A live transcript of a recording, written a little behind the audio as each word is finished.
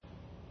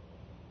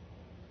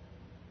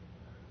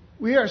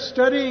We are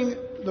studying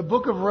the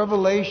book of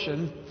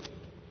Revelation,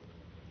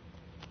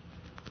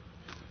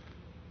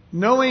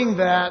 knowing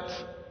that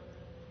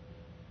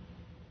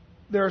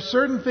there are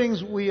certain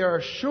things we are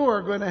sure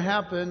are going to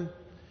happen,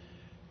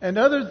 and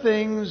other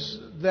things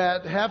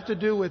that have to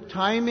do with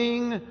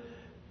timing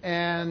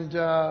and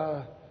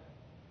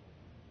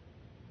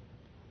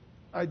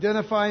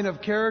identifying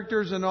of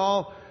characters and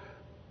all.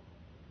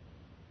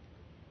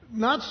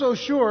 Not so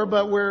sure,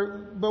 but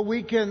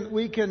we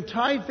can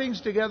tie things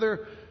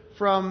together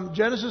from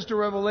Genesis to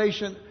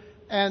Revelation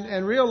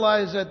and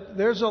realize that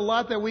there's a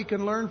lot that we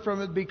can learn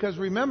from it, because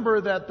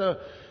remember that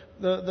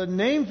the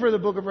name for the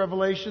book of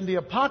Revelation, the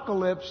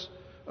apocalypse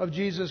of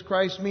Jesus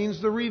Christ,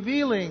 means the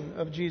revealing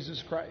of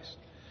Jesus Christ.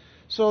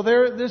 So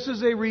this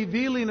is a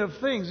revealing of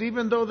things,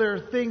 even though there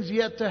are things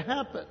yet to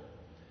happen.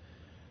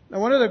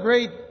 Now, one of the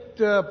great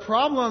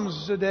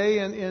problems today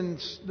in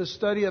the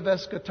study of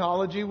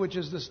eschatology, which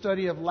is the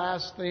study of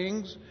last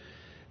things,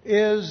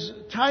 is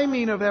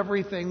timing of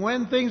everything,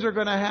 when things are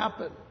going to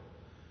happen.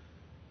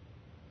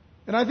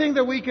 And I think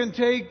that we can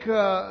take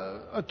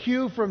a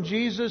cue from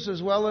Jesus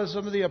as well as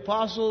some of the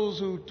apostles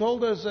who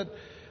told us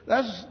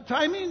that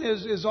timing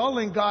is all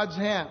in God's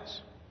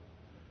hands.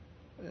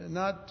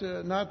 Not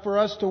for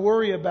us to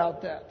worry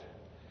about that.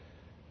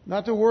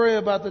 Not to worry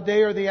about the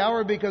day or the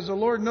hour, because the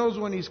Lord knows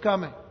when He's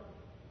coming.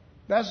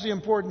 That's the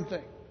important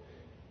thing.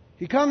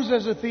 He comes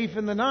as a thief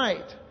in the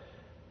night.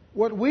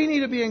 What we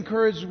need to be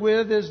encouraged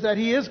with is that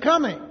He is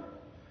coming.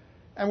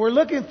 And we're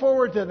looking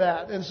forward to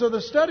that. And so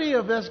the study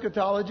of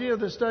eschatology, or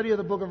the study of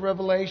the book of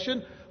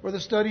Revelation, or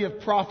the study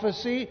of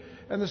prophecy,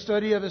 and the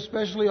study of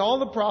especially all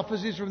the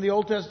prophecies from the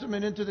Old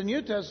Testament into the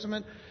New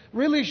Testament,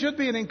 really should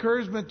be an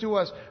encouragement to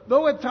us.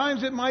 Though at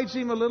times it might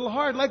seem a little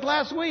hard, like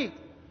last week.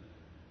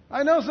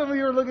 I know some of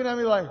you are looking at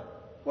me like,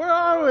 where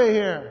are we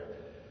here?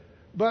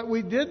 But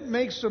we did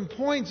make some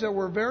points that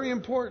were very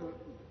important,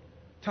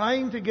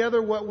 tying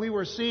together what we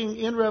were seeing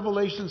in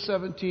Revelation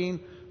 17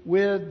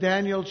 with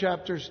Daniel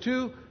chapters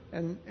 2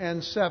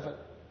 and 7.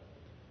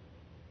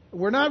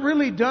 We're not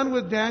really done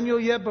with Daniel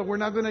yet, but we're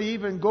not going to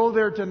even go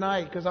there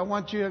tonight, because I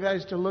want you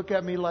guys to look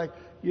at me like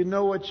you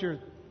know what you're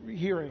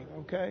hearing,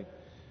 okay?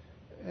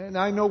 And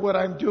I know what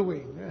I'm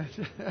doing.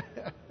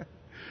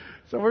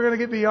 So we're going to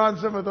get beyond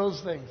some of those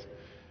things.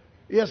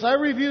 Yes, I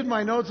reviewed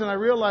my notes and I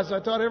realized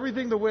I taught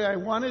everything the way I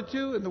wanted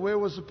to and the way it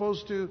was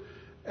supposed to,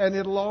 and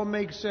it'll all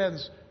make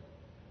sense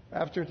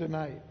after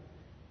tonight.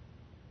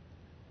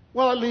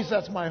 Well, at least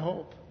that's my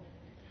hope.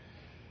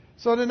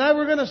 So tonight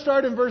we're going to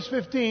start in verse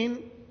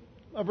 15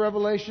 of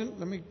Revelation.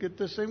 Let me get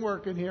this thing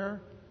working here.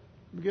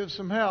 Let me give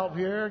some help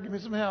here. Give me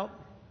some help.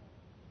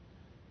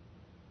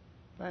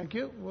 Thank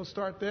you. We'll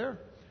start there.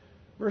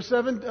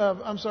 Revelation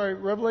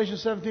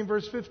 17,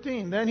 verse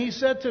 15. Then He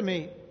said to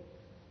me,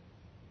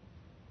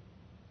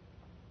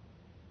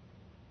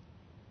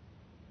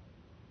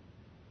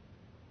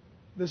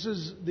 this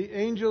is the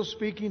angel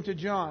speaking to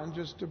John,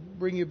 just to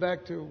bring you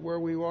back to where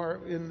we are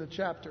in the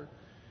chapter.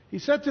 He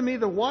said to me,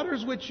 the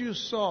waters which you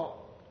saw,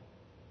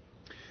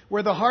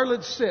 where the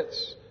harlot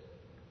sits,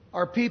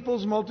 are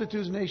peoples,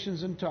 multitudes,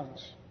 nations, and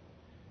tongues.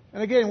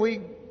 And again,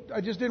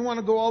 I just didn't want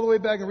to go all the way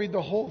back and read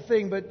the whole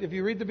thing, but if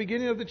you read the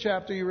beginning of the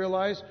chapter, you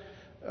realize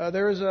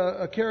there is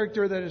a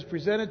character that is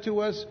presented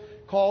to us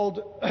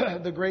called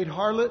the Great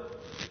Harlot,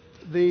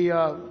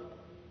 the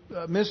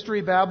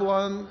Mystery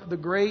Babylon, the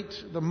Great,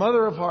 the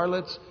mother of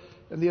harlots,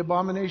 and the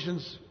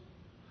abominations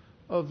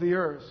of the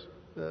earth.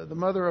 The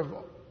mother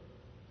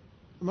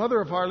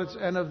of harlots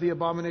and of the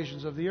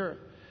abominations of the earth.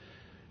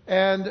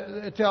 And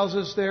it tells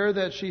us there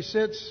that she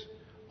sits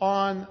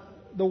on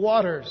the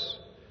waters.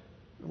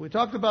 We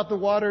talked about the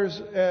waters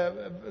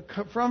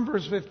from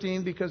verse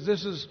 15, because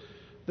this is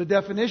the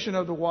definition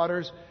of the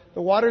waters.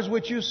 The waters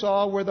which you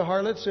saw where the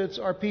harlot sits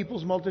are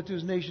peoples,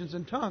 multitudes, nations,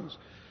 and tongues.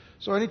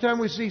 So anytime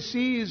we see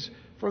seas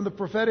from the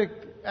prophetic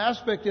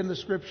aspect in the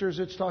Scriptures,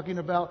 it's talking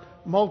about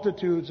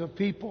multitudes of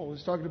people.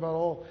 It's talking about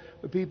all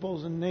the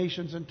peoples and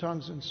nations and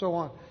tongues and so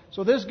on.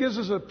 So this gives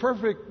us a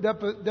perfect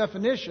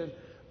definition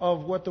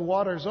of what the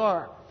waters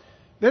are.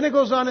 Then it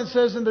goes on and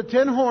says, and the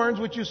 10 horns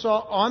which you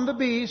saw on the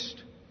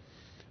beast,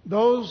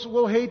 those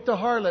will hate the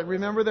harlot.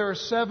 Remember, there are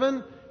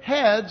 7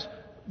 heads,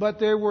 but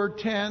there were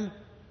 10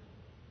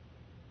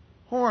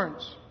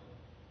 horns.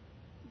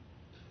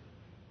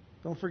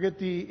 Don't forget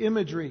the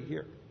imagery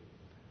here.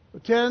 The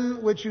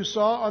 10 which you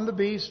saw on the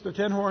beast, the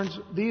 10 horns,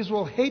 these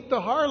will hate the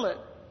harlot.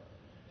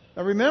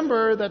 Now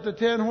remember that the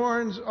 10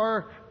 horns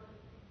are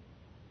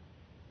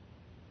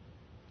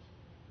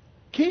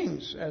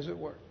kings, as it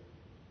were,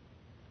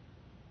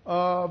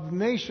 of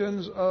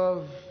nations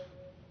of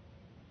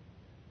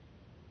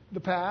the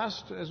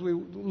past, as we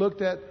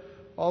looked at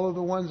all of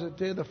the ones that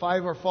did. The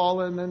 5 are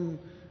fallen, and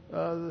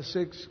the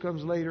 6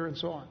 comes later, and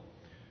so on.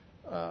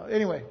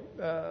 Anyway,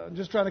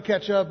 just trying to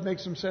catch up, make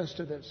some sense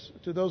to this,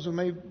 to those who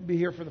may be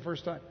here for the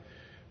first time.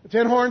 The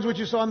 10 horns which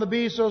you saw on the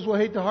beast, those will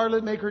hate the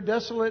harlot, make her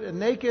desolate and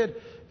naked,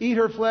 eat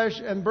her flesh,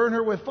 and burn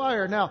her with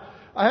fire. Now,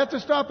 I have to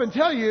stop and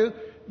tell you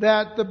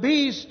that the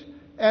beast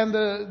and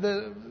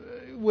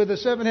with the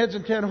 7 heads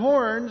and 10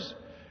 horns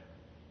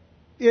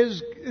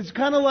it's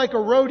kind of like a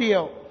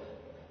rodeo.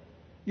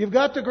 You've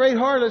got the great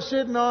harlot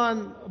sitting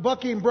on a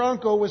bucking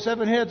bronco with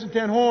 7 heads and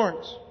 10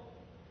 horns.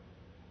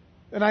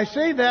 And I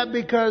say that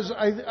because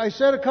I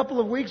said a couple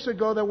of weeks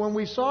ago that when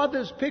we saw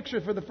this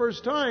picture for the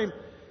first time,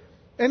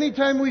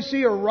 anytime we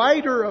see a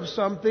rider of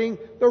something,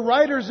 the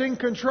rider's in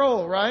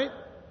control, right?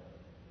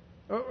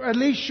 Or at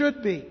least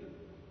should be.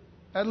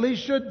 At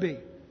least should be.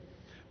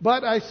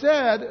 But I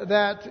said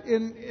that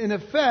in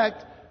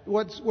effect,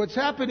 what's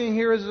happening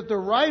here is that the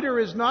rider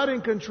is not in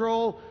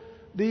control,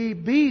 the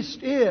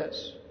beast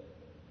is.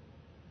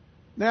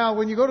 Now,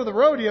 when you go to the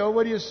rodeo,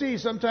 what do you see?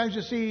 Sometimes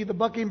you see the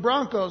bucking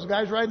broncos,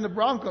 guys riding the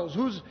broncos.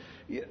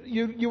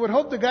 You would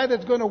hope the guy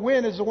that's going to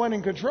win is the one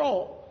in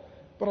control.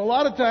 But a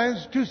lot of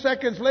times, 2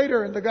 seconds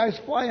later, and the guy's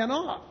flying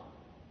off.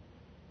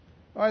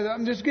 All right,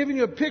 I'm just giving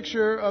you a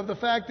picture of the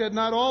fact that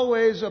not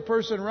always a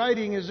person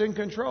riding is in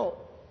control.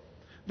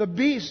 The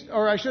beast,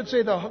 or I should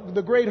say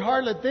the great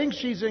harlot, thinks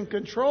she's in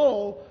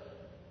control,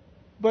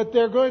 but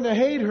they're going to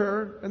hate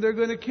her and they're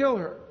going to kill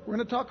her. We're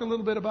going to talk a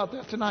little bit about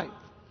that tonight.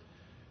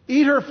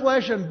 Eat her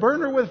flesh and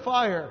burn her with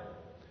fire.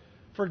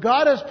 For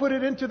God has put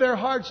it into their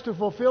hearts to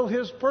fulfill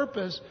His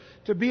purpose,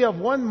 to be of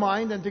one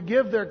mind and to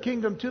give their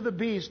kingdom to the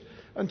beast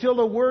until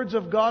the words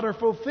of God are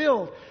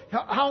fulfilled.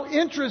 How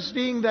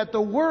interesting that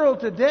the world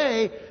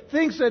today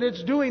thinks that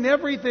it's doing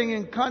everything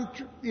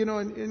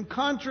in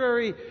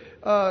contrary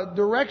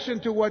direction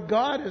to what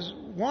God has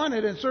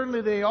wanted, and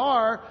certainly they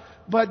are,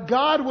 but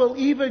God will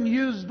even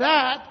use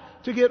that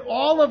to get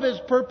all of His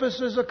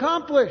purposes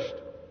accomplished.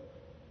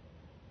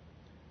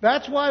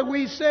 That's why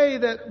we say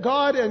that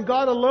God and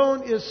God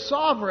alone is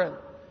sovereign.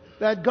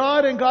 That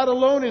God and God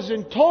alone is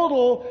in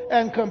total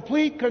and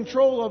complete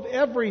control of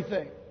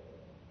everything.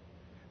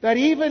 That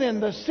even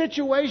in the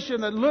situation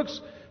that looks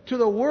to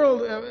the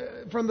world,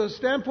 from the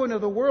standpoint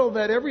of the world,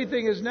 that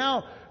everything is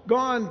now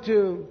gone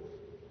to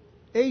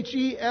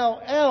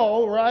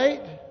Hell,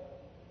 right?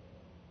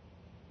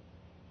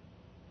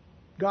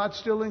 God's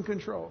still in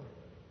control.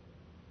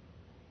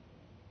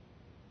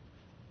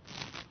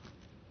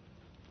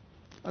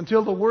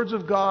 Until the words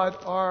of God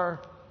are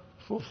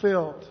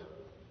fulfilled.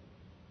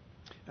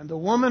 And the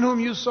woman whom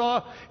you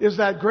saw is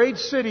that great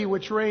city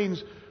which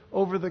reigns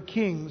over the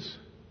kings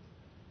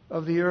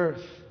of the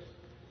earth.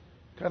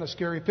 Kind of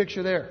scary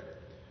picture there.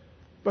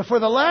 But for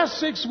the last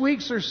 6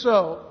 weeks or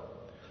so,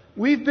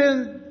 we've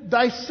been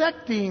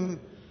dissecting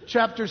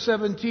chapter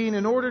 17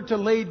 in order to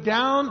lay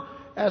down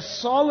as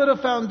solid a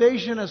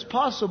foundation as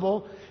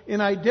possible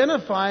in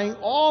identifying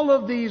all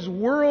of these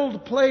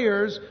world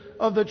players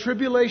of the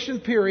tribulation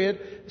period,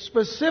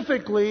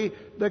 specifically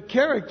the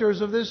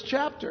characters of this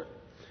chapter.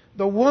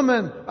 The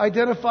woman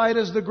identified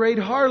as the great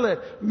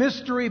harlot,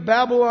 mystery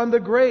Babylon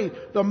the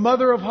Great, the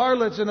mother of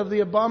harlots and of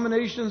the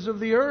abominations of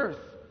the earth.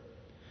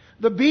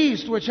 The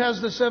beast, which has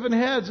the 7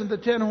 heads and the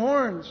 10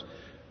 horns.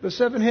 The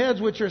 7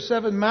 heads, which are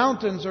 7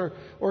 mountains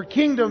or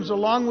kingdoms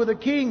along with the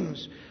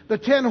kings. The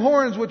 10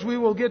 horns, which we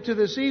will get to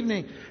this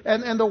evening.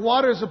 And the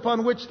waters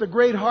upon which the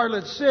great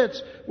harlot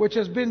sits, which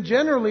has been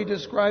generally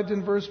described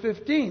in verse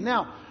 15.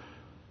 Now,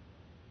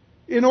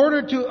 in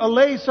order to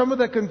allay some of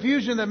the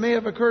confusion that may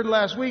have occurred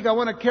last week, I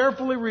want to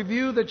carefully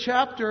review the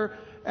chapter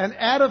and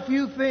add a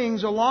few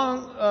things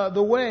along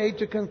the way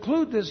to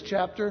conclude this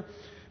chapter,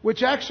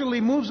 which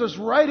actually moves us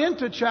right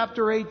into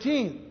chapter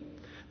 18.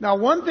 Now,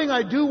 one thing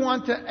I do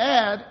want to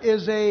add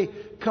is a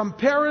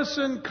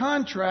comparison,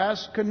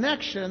 contrast,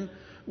 connection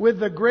with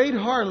the great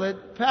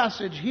harlot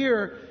passage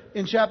here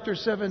in chapter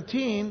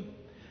 17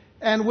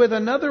 and with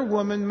another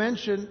woman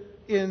mentioned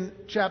in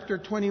chapter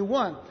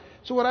 21.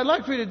 So what I'd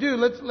like for you to do,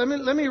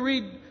 let me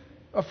read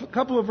a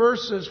couple of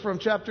verses from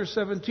chapter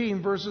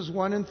 17, verses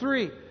 1 and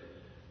 3.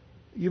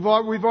 We've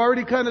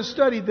already kind of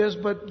studied this,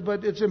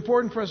 but it's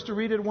important for us to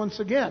read it once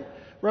again.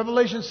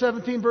 Revelation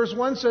 17 verse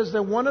 1 says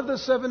that one of the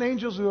 7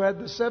 angels who had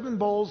the 7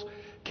 bowls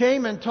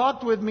came and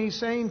talked with me,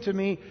 saying to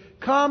me,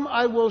 "Come,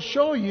 I will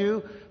show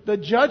you the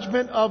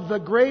judgment of the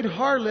great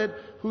harlot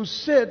who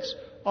sits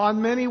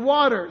on many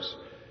waters."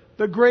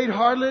 The great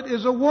harlot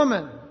is a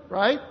woman,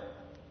 right?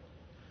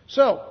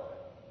 So,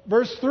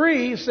 verse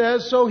 3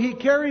 says, "So he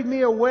carried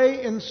me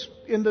away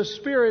in the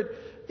spirit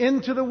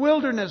into the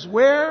wilderness."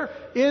 Where?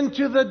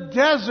 Into the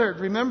desert.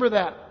 Remember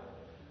that.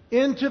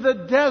 Into the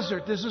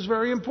desert. This is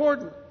very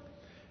important.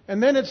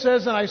 And then it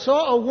says, "And I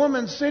saw a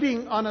woman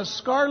sitting on a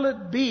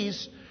scarlet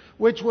beast,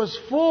 which was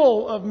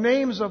full of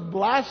names of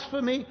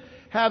blasphemy,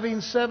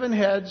 having 7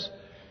 heads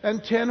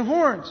and 10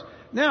 horns."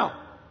 Now,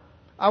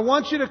 I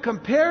want you to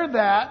compare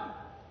that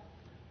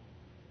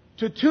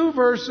to 2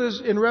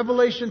 verses in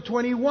Revelation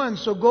 21.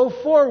 So go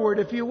forward,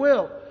 if you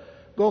will.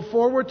 Go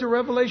forward to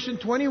Revelation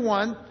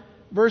 21,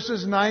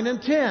 verses 9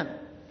 and 10.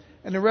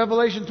 And in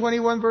Revelation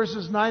 21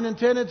 verses 9 and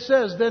 10 it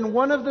says, "Then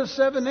one of the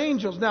 7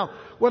 angels." Now,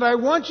 what I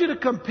want you to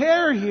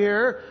compare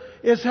here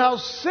is how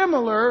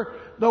similar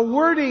the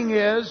wording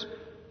is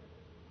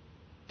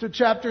to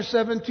chapter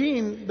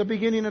 17, the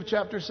beginning of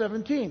chapter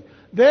 17.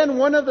 "Then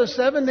one of the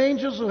 7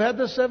 angels who had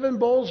the 7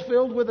 bowls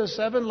filled with the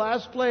 7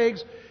 last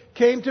plagues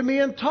came to me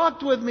and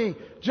talked with me,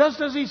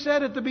 just as he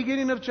said at the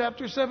beginning of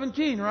chapter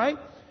 17, right?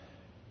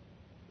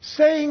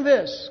 Saying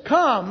this,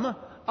 "Come,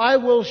 I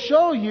will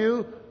show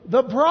you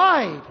the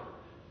bride,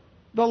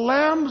 the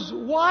Lamb's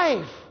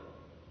wife."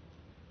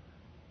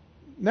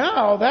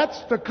 Now,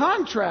 that's the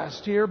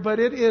contrast here, but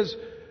it is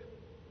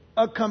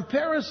a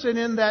comparison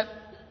in that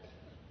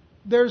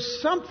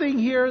there's something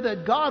here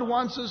that God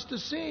wants us to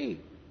see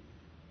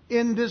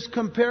in this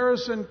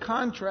comparison,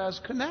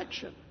 contrast,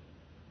 connection.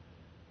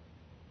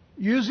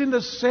 Using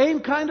the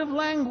same kind of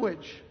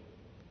language.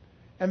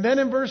 And then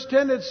in verse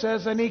 10 it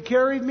says, "And he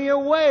carried me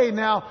away."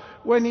 Now,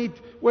 when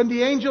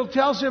the angel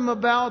tells him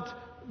about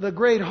the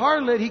great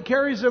harlot, he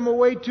carries him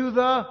away to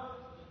the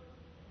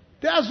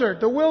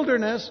desert, the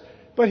wilderness.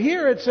 But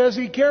here it says,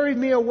 "He carried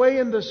me away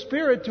in the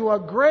Spirit to a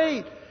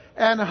great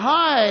and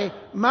high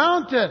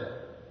mountain."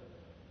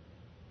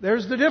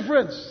 There's the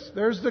difference.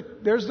 There's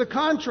the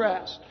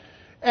contrast.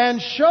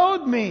 "And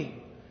showed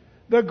me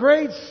the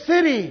great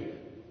city,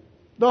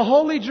 the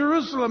holy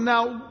Jerusalem."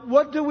 Now,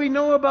 what do we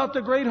know about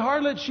the great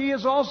harlot? She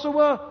is also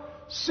a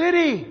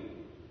city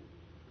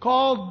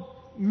called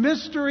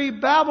Mystery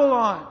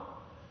Babylon.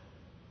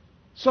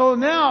 So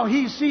now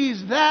he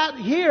sees that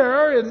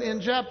here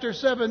in chapter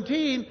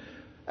 17,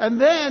 and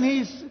then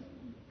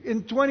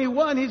in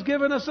 21, he's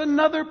given us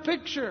another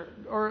picture,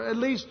 or at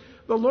least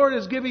the Lord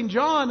is giving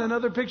John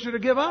another picture to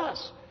give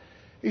us.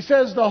 He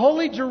says, "The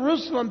holy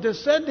Jerusalem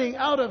descending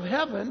out of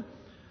heaven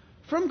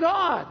from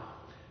God."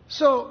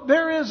 So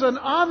there is an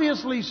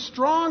obviously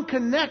strong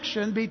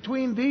connection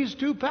between these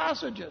two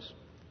passages.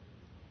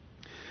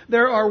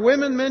 There are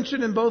women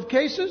mentioned in both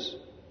cases,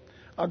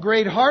 a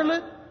great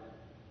harlot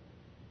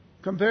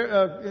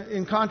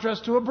in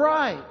contrast to a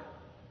bride.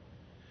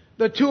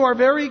 The two are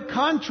very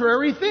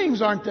contrary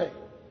things, aren't they?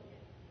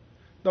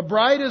 The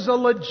bride is a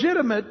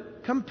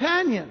legitimate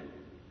companion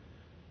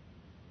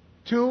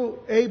to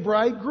a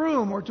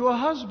bridegroom or to a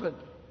husband,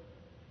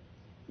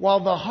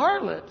 while the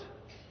harlot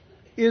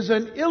is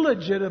an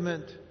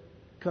illegitimate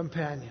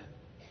companion.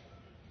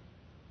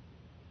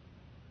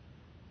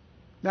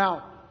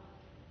 Now,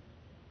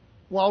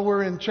 while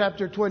we're in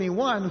chapter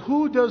 21,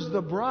 who does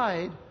the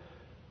bride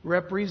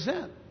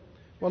represent?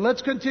 Well,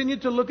 let's continue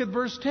to look at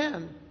verse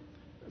 10,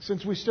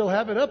 since we still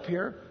have it up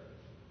here.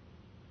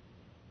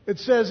 It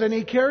says, "And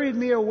he carried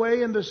me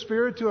away in the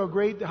Spirit to a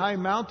great high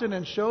mountain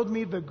and showed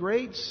me the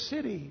great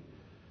city,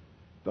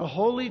 the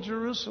holy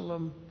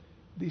Jerusalem,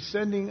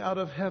 descending out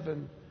of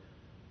heaven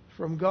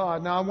from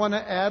God." Now I want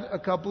to add a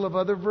couple of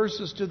other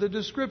verses to the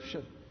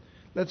description.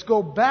 Let's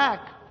go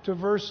back to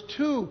verse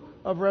 2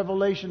 of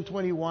Revelation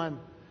 21.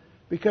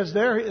 Because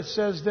there it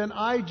says, "Then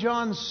I,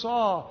 John,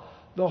 saw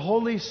the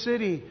holy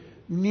city,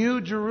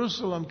 New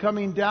Jerusalem,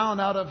 coming down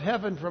out of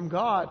heaven from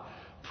God,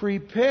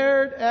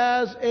 prepared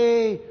as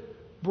a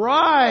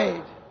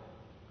bride,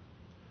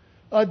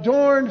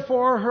 adorned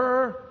for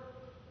her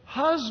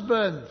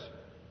husband."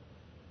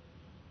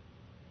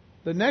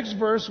 The next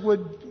verse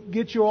would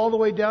get you all the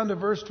way down to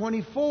verse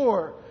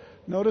 24.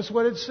 Notice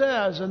what it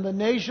says, "And the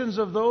nations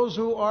of those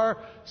who are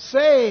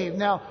saved."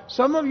 Now,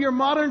 some of your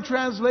modern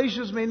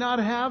translations may not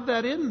have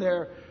that in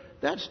there.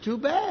 That's too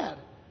bad.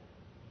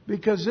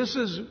 Because this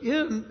is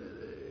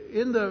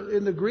in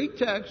the Greek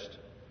text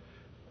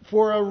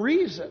for a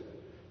reason.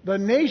 "The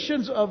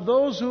nations of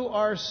those who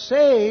are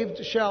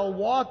saved shall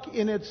walk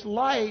in its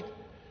light,"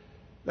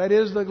 that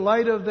is, the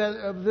light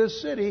of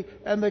this city,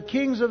 "and the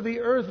kings of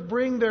the earth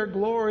bring their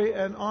glory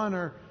and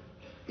honor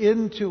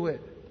into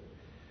it."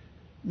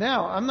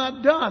 Now, I'm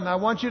not done. I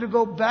want you to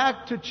go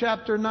back to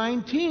chapter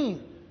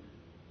 19.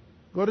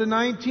 Go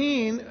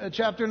to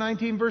chapter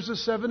 19,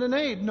 verses 7 and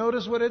 8.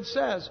 Notice what it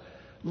says.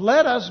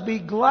 "Let us be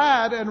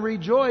glad and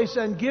rejoice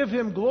and give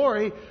Him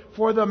glory,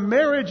 for the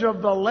marriage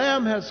of the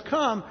Lamb has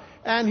come,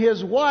 and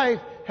His wife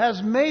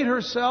has made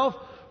herself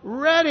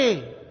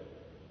ready."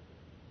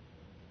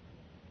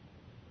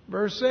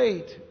 Verse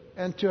 8,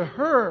 "And to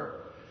her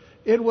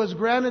it was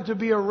granted to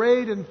be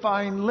arrayed in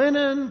fine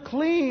linen,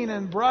 clean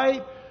and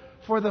bright,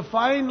 for the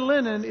fine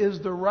linen is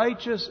the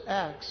righteous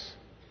acts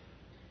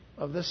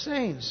of the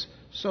saints."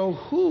 So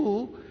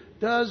who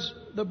does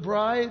the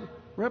bride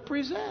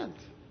represent,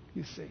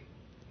 you see?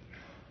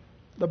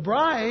 The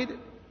bride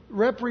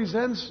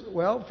represents,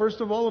 well,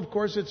 first of all, of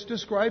course, it's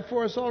described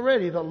for us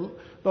already,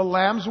 the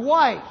Lamb's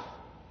wife.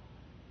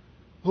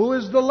 Who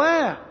is the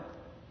Lamb?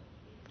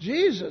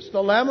 Jesus,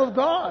 the Lamb of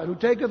God, who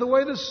taketh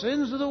away the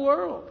sins of the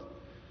world.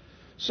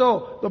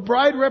 So, the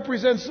bride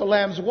represents the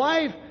Lamb's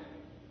wife,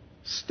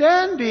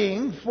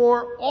 standing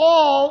for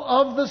all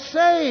of the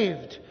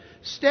saved,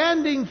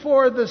 standing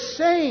for the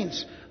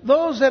saints,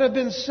 those that have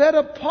been set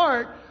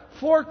apart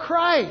for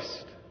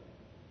Christ.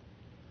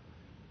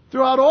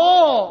 Throughout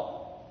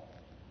all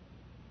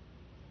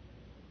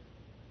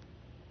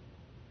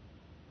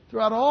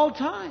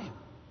time.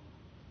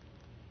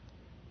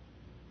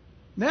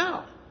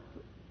 Now,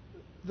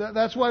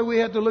 that's why we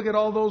had to look at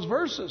all those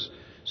verses,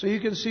 so you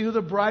can see who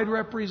the bride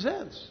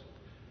represents.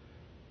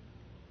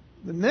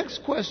 The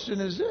next question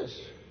is this.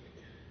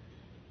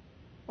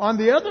 On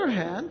the other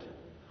hand,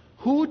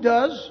 who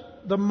does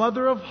the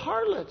mother of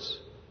harlots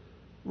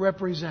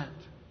represent?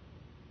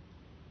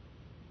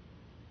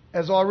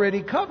 As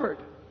already covered,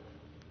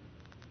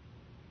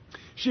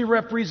 she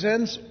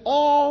represents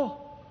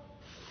all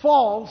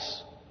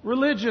false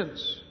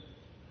religions.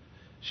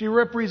 She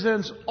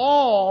represents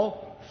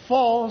all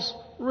false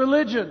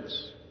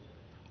religions.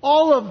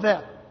 All of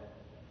them.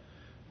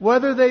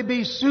 Whether they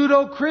be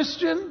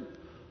pseudo-Christian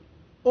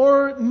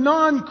or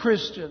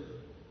non-Christian.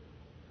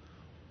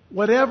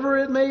 Whatever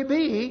it may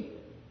be,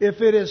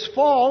 if it is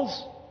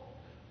false,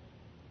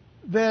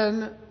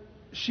 then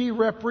she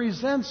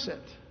represents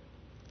it.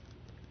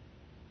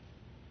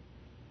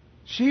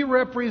 She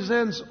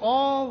represents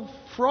all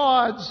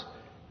frauds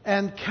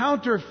and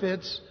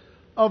counterfeits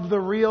of the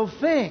real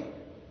thing.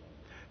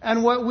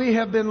 And what we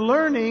have been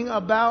learning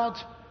about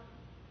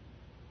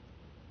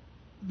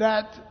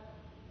that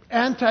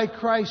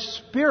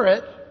Antichrist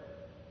spirit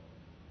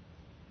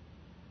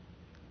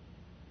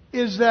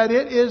is that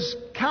it is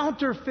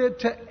counterfeit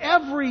to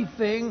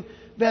everything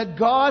that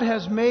God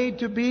has made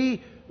to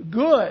be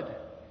good.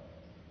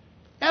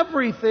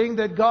 Everything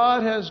that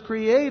God has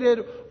created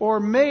or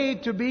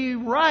made to be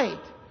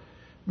right,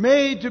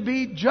 made to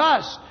be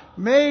just,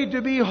 made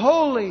to be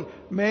holy,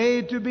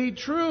 made to be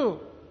true.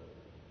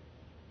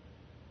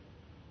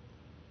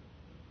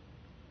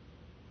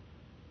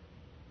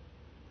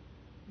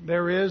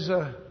 There is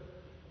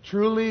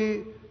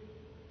truly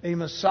a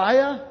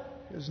Messiah.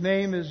 His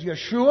name is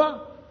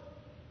Yeshua,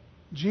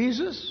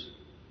 Jesus.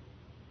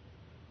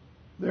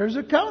 There's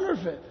a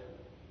counterfeit.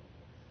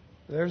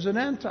 There's an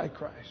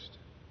Antichrist.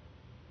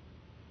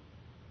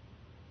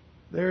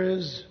 There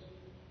is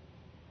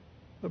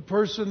the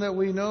person that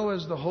we know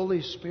as the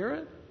Holy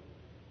Spirit,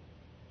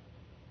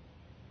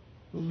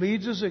 who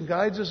leads us and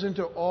guides us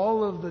into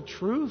all of the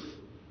truth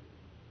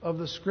of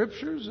the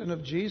Scriptures and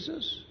of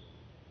Jesus.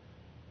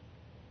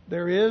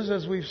 There is,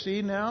 as we've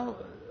seen now,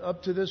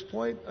 up to this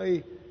point,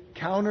 a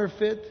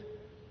counterfeit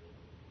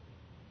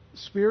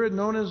spirit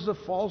known as the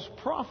false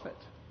prophet.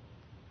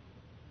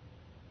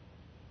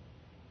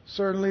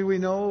 Certainly we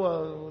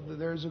know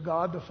there's a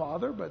God the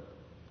Father, but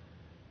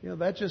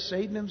that's just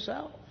Satan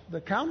himself,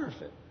 the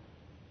counterfeit,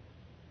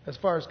 as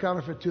far as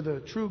counterfeit to the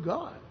true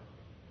God.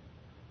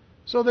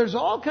 So there's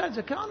all kinds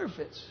of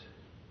counterfeits.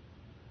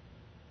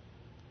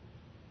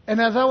 And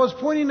as I was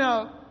pointing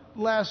out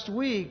last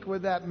week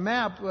with that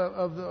map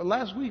of the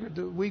last week or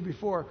the week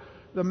before,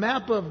 the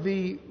map of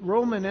the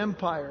Roman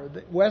Empire,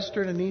 the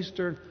western and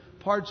eastern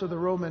parts of the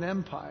Roman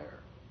Empire.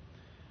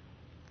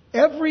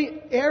 Every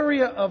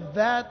area of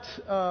that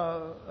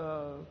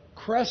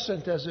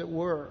crescent, as it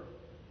were,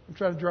 I'm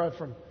trying to draw it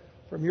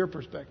from your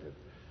perspective,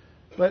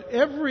 but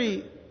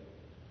every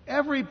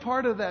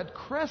part of that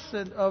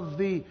crescent of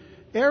the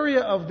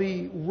area of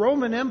the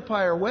Roman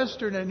Empire,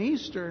 western and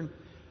eastern,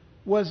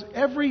 was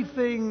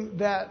everything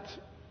that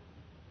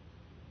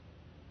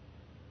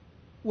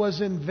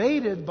was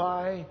invaded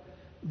by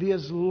the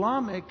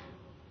Islamic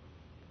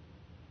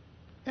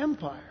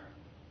Empire,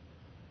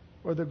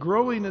 or the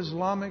growing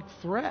Islamic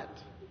threat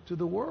to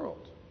the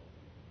world.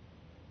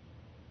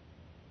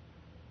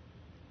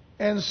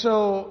 And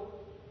so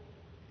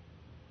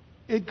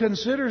it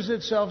considers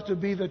itself to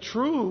be the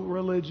true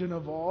religion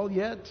of all,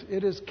 yet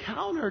it is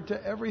counter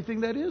to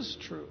everything that is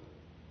true.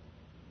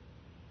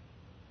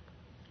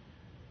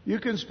 You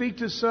can speak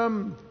to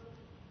some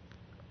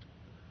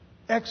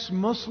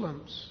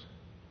ex-Muslims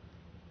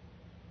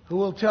who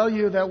will tell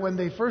you that when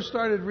they first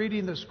started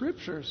reading the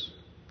Scriptures,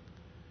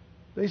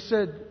 they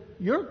said,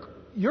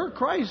 Your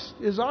Christ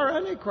is our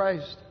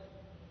Antichrist.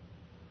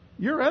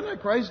 Your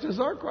Antichrist is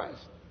our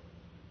Christ.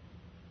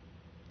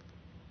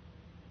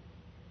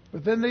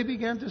 But then they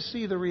began to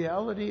see the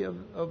reality of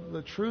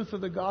the truth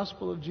of the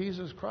gospel of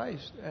Jesus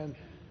Christ, and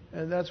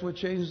that's what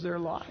changed their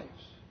lives.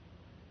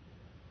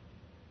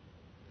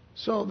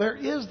 So there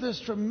is this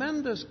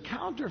tremendous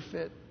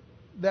counterfeit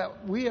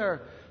that we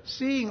are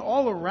seeing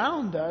all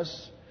around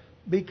us,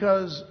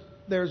 because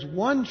there's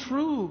one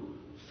true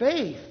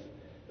faith.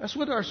 That's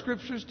what our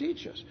Scriptures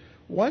teach us.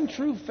 One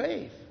true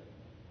faith.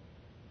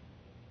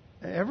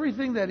 And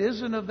everything that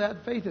isn't of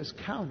that faith is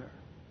counter.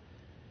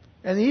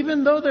 And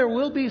even though there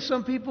will be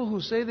some people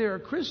who say they are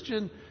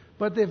Christian,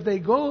 but if they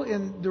go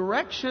in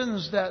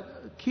directions that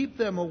keep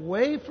them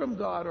away from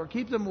God, or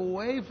keep them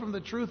away from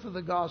the truth of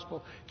the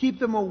gospel, keep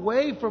them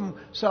away from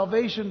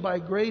salvation by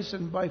grace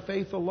and by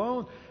faith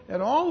alone,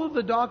 and all of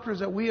the doctrines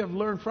that we have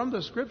learned from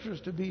the Scriptures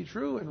to be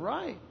true and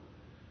right,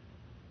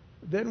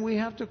 then we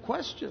have to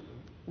question,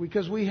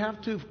 because we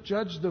have to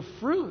judge the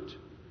fruit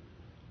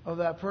of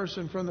that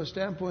person from the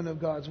standpoint of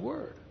God's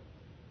Word.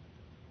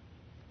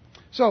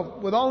 So,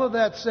 with all of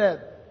that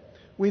said,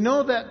 we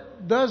know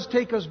that does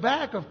take us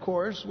back, of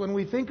course, when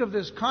we think of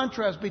this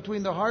contrast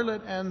between the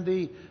harlot and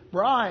the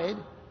bride.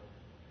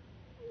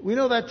 We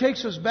know that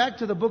takes us back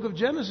to the book of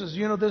Genesis.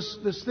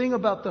 This thing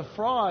about the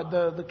fraud,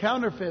 the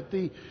counterfeit,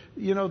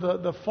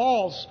 the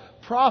false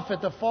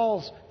prophet, the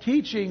false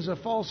teachings, the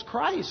false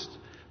Christ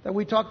that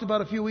we talked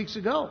about a few weeks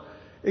ago.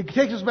 It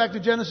takes us back to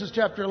Genesis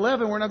chapter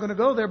 11. We're not going to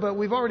go there, but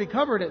we've already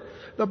covered it.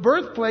 The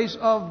birthplace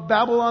of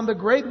Babylon the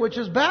Great, which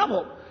is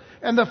Babel.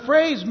 And the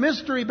phrase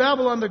Mystery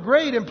Babylon the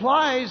Great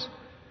implies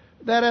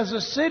that as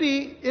a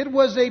city, it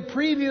was a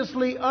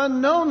previously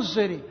unknown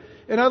city.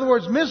 In other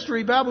words,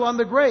 Mystery Babylon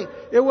the Great.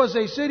 It was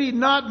a city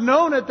not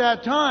known at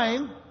that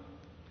time.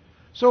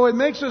 So it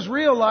makes us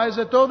realize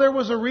that though there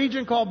was a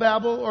region called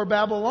Babel or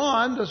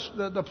Babylon,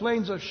 the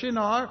plains of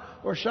Shinar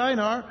or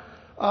Shinar,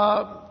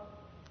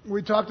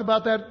 we talked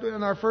about that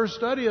in our first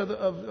study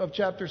of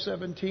chapter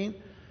 17.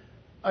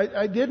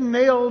 I didn't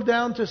nail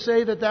down to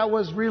say that that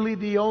was really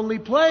the only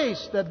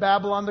place that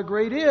Babylon the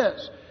Great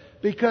is.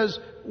 Because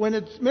when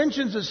it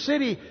mentions a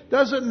city,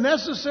 doesn't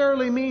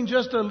necessarily mean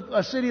just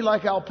a city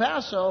like El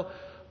Paso,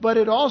 but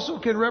it also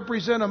can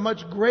represent a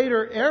much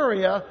greater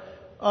area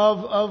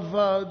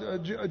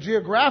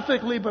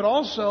geographically, but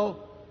also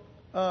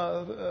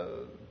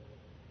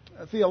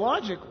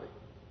theologically.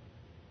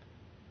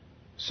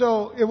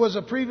 So it was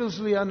a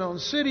previously unknown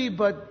city,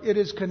 but it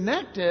is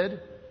connected.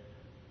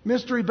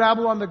 Mystery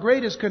Babylon the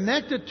Great is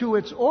connected to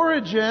its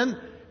origin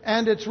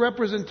and its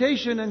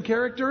representation and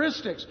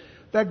characteristics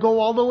that go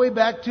all the way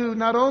back to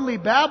not only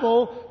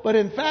Babel, but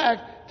in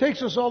fact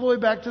takes us all the way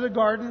back to the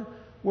garden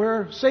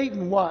where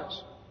Satan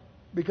was,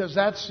 because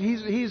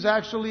he's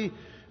actually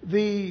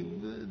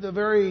the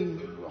very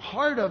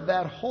heart of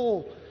that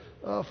whole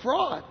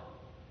fraud.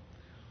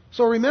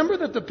 So remember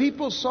that the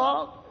people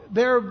sought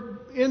there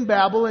in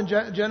Babel in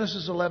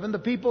Genesis 11. The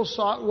people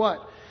sought what?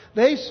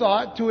 They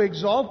sought to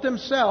exalt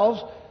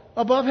themselves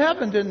above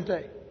heaven, didn't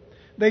they?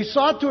 They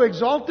sought to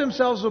exalt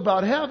themselves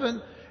above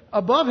heaven,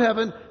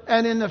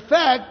 and in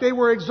effect, they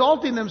were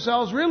exalting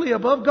themselves really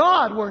above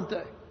God, weren't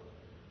they?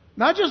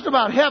 Not just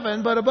about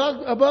heaven, but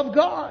above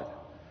God.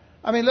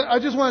 I mean, I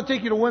just want to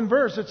take you to one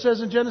verse. It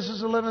says in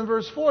Genesis 11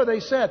 verse 4,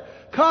 they said,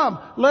 "Come,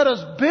 let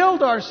us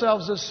build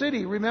ourselves a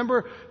city."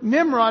 Remember,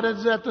 Nimrod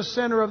is at the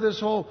center of this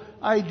whole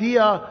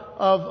idea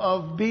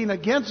of being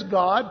against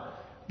God.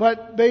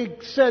 But they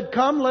said,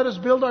 "Come, let us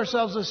build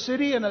ourselves a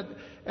city and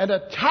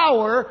a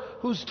tower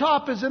whose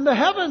top is in the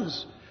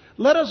heavens.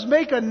 Let us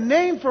make a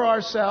name for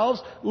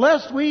ourselves,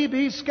 lest we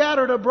be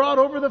scattered abroad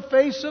over the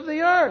face of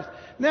the earth."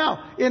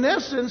 Now, in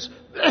essence,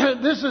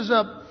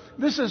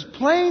 this is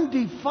plain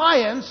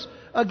defiance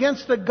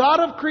against the God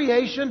of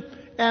creation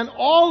and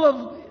all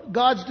of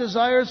God's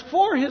desires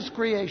for His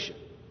creation.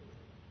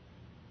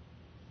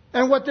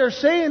 And what they're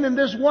saying in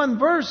this one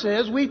verse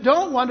is, we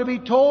don't want to be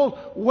told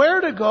where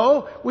to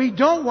go. We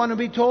don't want to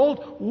be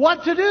told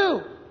what to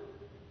do.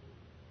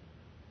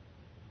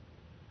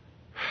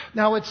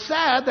 Now, it's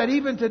sad that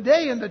even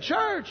today in the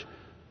church,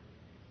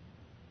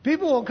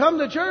 people will come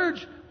to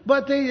church,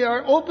 but they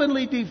are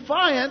openly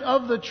defiant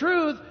of the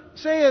truth,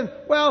 saying,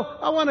 "Well,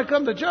 I want to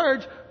come to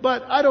church,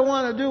 but I don't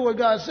want to do what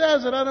God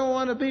says, and I don't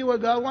want to be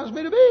what God wants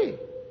me to be."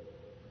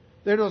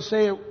 They don't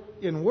say it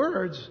in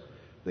words,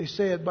 they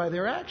say it by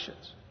their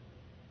actions.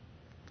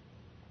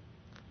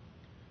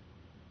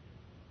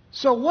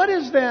 So what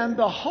is then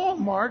the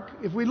hallmark?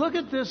 If we look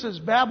at this as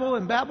Babel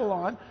and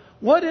Babylon,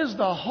 what is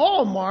the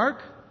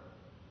hallmark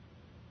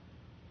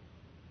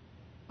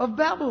of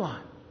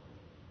Babylon?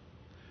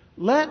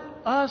 Let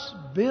us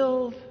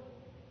build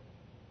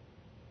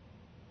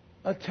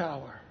a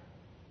tower.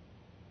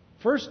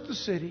 First the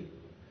city,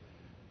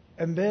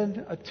 and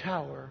then a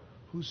tower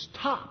whose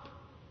top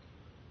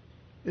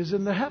is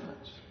in the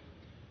heavens.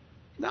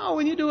 Now,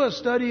 when you do a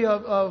study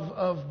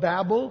of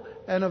Babel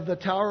and of the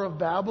Tower of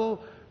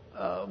Babel,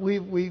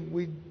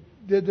 we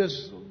did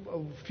this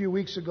a few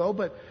weeks ago,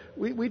 but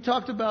we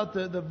talked about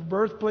the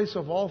birthplace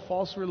of all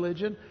false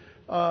religion.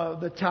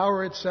 The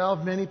tower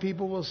itself, many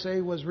people will say,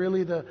 was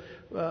really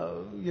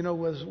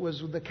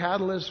was the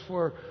catalyst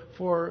for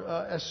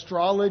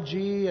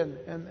astrology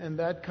and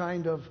that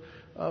kind of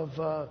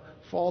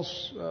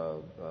false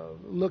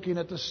looking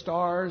at the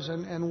stars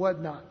and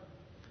whatnot.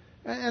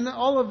 And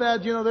all of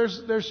that,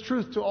 there's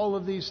truth to all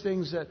of these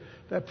things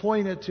that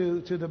pointed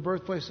to the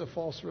birthplace of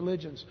false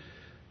religions.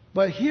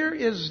 But here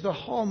is the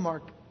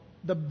hallmark: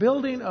 the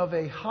building of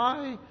a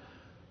high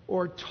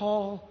or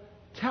tall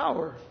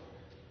tower.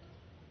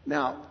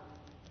 Now,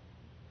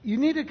 you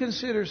need to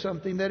consider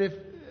something, that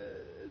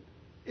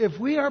if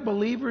we are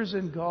believers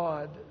in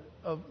God,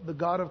 of the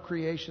God of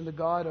creation, the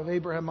God of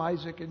Abraham,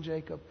 Isaac, and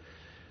Jacob,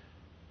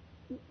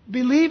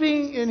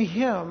 believing in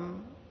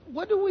Him,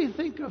 what do we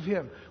think of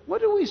Him?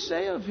 What do we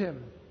say of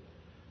Him?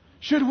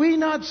 Should we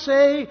not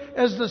say,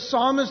 as the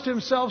psalmist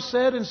himself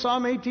said in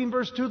Psalm 18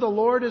 verse 2, "The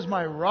Lord is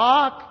my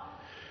rock,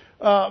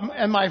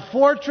 and my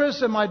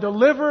fortress, and my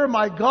deliverer,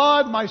 my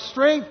God, my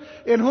strength,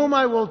 in whom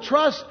I will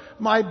trust,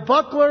 my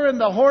buckler and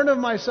the horn of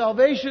my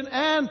salvation,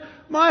 and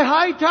my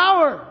high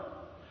tower"?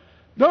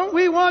 Don't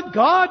we want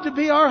God to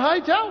be our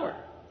high tower?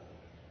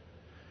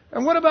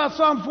 And what about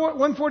Psalm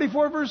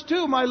 144 verse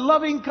 2? "My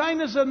loving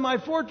kindness and my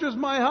fortress,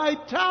 my high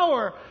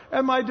tower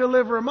and my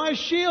deliverer, my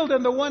shield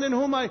and the one in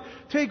whom I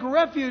take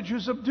refuge,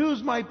 who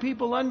subdues my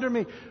people under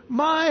me."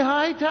 My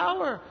high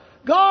tower.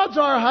 God's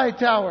our high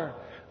tower.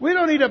 We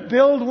don't need to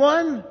build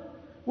one.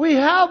 We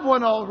have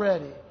one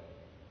already.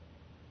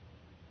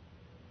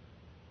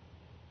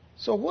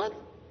 So what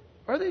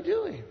are they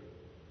doing?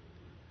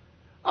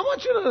 I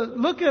want you to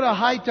look at a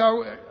high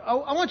tower.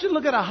 I want you to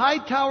look at a high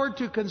tower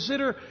to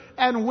consider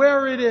and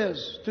where it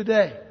is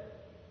today.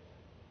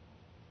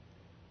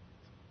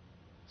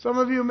 Some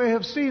of you may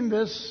have seen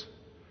this.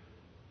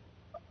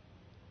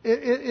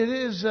 It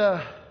is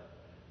a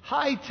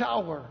high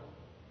tower.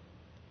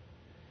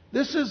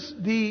 This is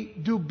the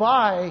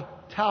Dubai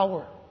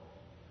Tower.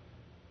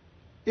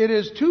 It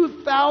is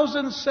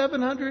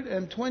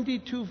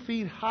 2,722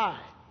 feet high.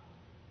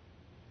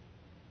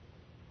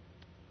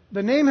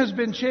 The name has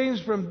been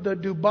changed from the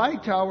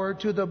Dubai Tower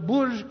to the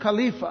Burj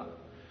Khalifa.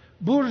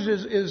 Burj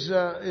is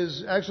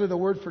actually the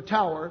word for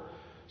tower.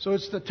 So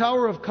it's the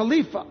Tower of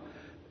Khalifa.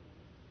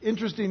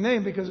 Interesting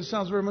name because it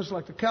sounds very much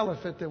like the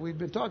caliphate that we've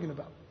been talking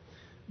about.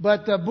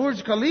 But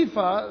Burj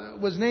Khalifa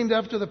was named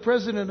after the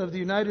president of the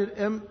United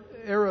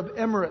Arab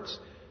Emirates,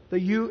 the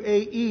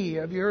UAE.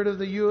 Have you heard of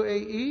the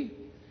UAE?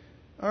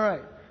 All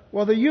right.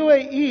 Well, the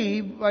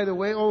UAE, by the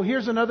way,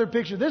 here's another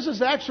picture. This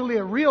is actually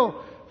a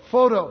real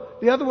photo.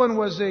 The other one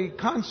was a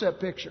concept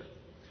picture.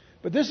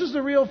 But this is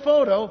the real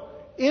photo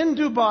in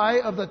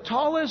Dubai of the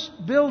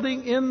tallest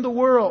building in the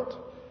world.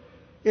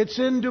 It's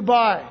in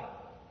Dubai.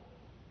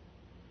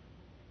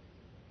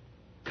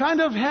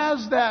 Kind of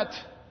has that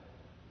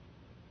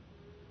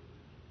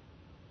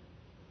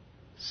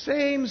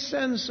same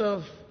sense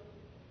of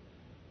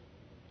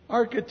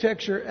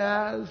architecture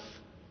as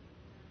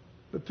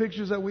the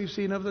pictures that we've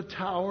seen of the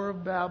Tower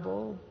of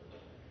Babel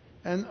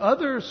and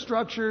other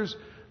structures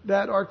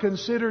that are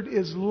considered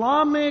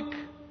Islamic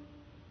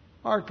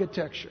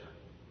architecture.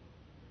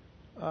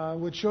 I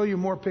would show you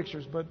more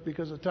pictures, but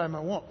because of time I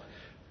won't.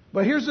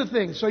 But here's the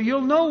thing. So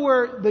you'll know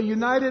where the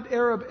United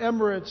Arab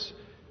Emirates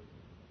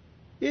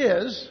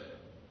is.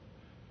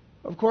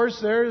 Of course,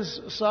 there's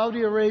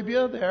Saudi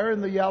Arabia there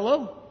in the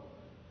yellow.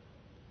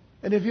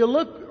 And if you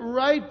look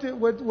right at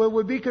what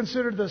would be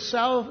considered the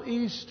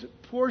southeast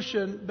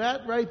portion,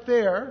 that right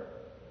there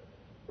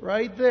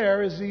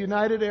is the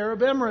United Arab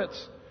Emirates.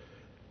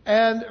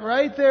 And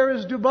right there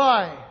is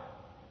Dubai.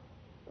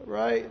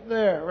 Right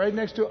there, right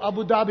next to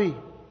Abu Dhabi.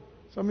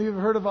 Some of you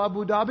have heard of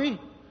Abu Dhabi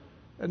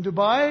and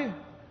Dubai?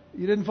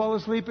 You didn't fall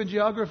asleep in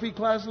geography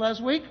class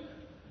last week?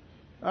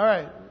 All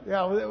right.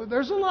 Yeah,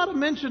 there's a lot of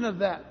mention of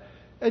that.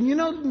 And you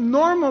know,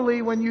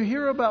 normally when you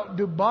hear about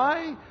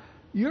Dubai,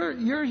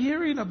 you're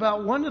hearing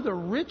about one of the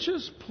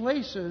richest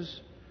places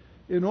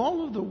in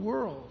all of the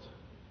world.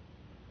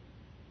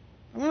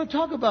 I want to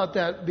talk about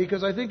that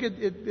because I think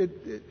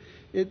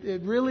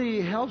it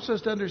really helps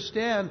us to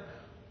understand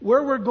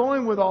where we're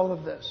going with all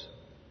of this.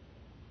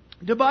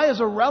 Dubai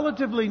is a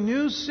relatively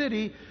new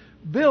city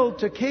built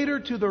to cater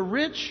to the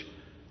rich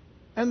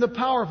and the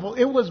powerful.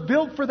 It was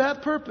built for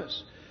that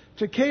purpose,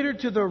 to cater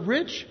to the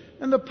rich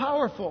and the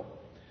powerful.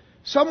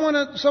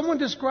 Someone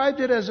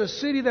described it as a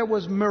city that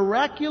was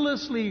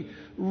miraculously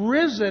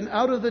risen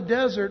out of the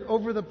desert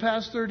over the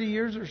past 30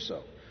 years or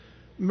so.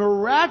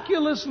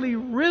 Miraculously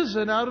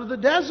risen out of the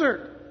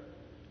desert.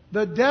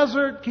 The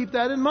desert, keep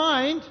that in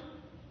mind.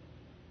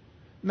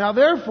 Now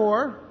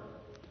therefore,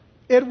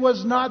 it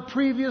was not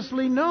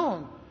previously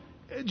known.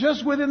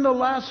 Just within the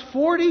last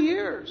 40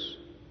 years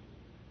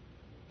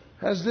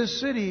has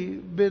this city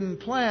been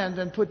planned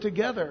and put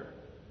together.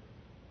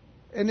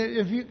 And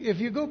if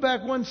you go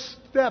back one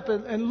step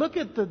and look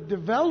at the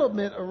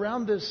development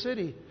around this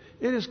city,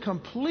 it is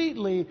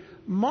completely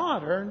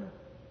modern.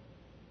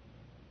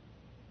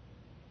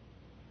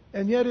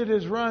 And yet it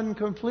is run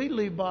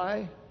completely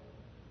by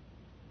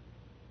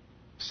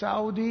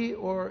Saudi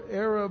or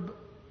Arab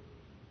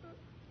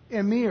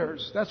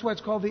emirs. That's why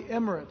it's called the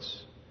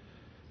Emirates.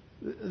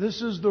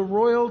 This is the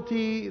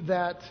royalty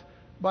that,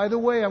 by the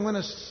way, I'm going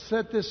to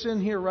set this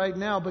in here right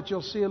now, but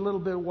you'll see a little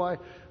bit why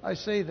I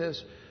say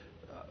this.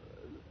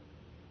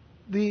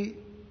 The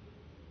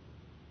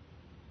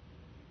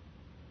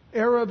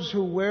Arabs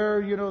who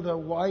wear, the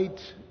white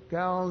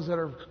gowns that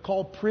are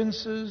called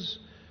princes,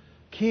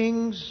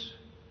 kings,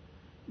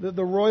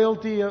 the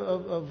royalty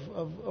of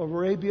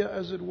Arabia,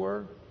 as it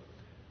were,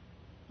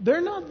 they're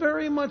not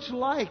very much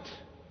liked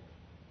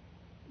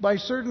by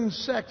certain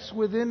sects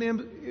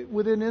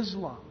within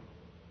Islam.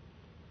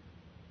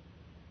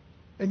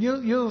 And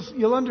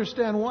you'll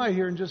understand why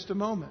here in just a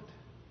moment.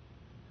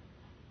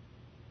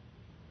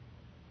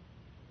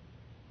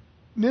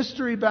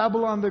 Mystery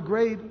Babylon the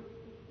Great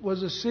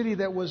was a city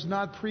that was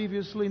not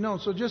previously known.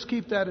 So just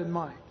keep that in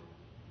mind.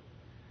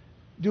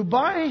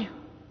 Dubai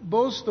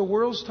boasts the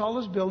world's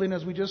tallest building,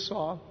 as we just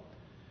saw.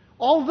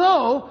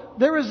 Although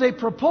there is a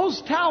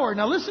proposed tower.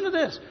 Now listen to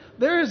this.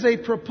 There is a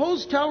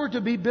proposed tower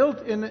to be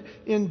built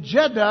in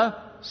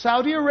Jeddah,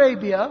 Saudi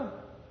Arabia.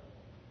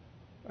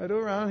 Right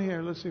around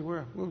here. Let's see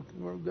where.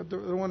 I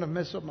don't want to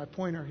mess up my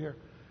pointer here.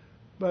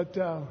 But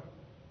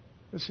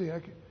let's see.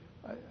 I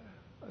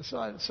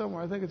saw it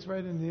somewhere. I think it's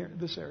right in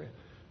this area.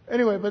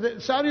 Anyway,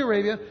 but Saudi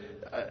Arabia,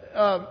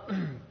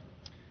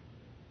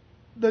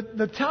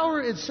 the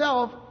tower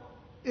itself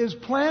is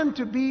planned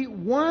to be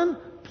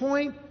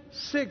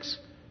 1.6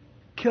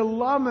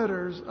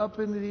 kilometers up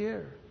into the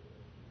air.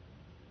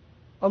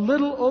 A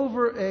little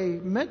over a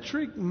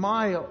metric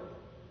mile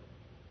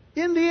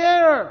in the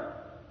air.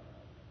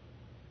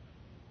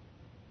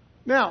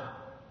 Now,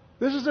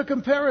 this is a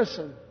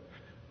comparison.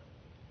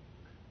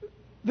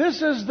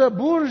 This is the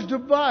Burj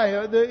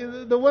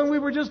Dubai, the one we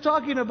were just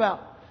talking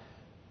about.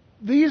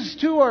 These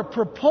two are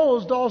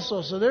proposed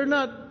also, so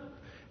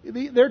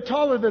they're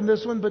taller than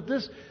this one, but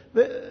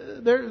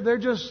they're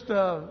just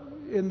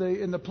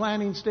in the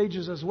planning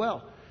stages as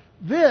well.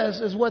 This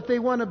is what they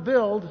want to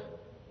build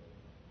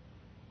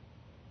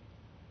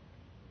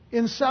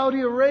in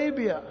Saudi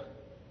Arabia.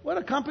 What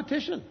a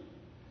competition!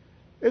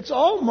 It's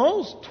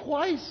almost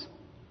twice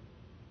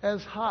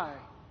as high.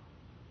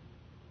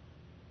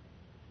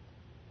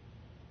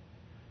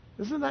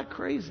 Isn't that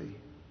crazy?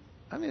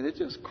 I mean, it's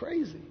just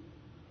crazy.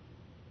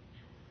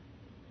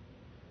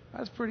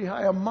 That's pretty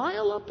high. A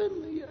mile up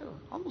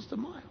almost a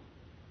mile.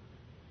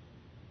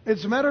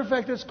 As a matter of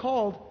fact, it's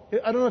called,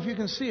 I don't know if you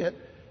can see it,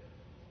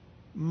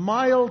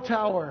 Mile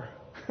Tower.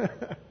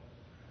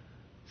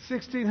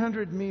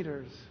 1,600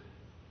 meters.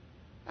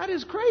 That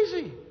is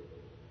crazy.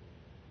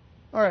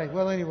 All right,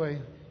 well, anyway,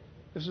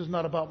 this is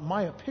not about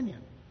my opinion.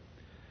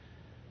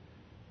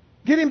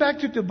 Getting back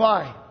to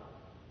Dubai,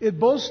 it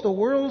boasts the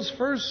world's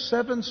first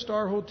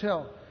 7-star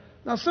hotel.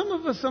 Now, some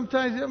of us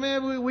sometimes,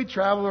 we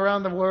travel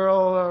around the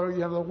world,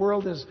 or the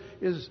world is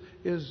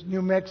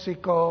New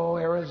Mexico,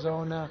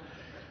 Arizona,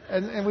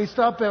 and we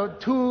stop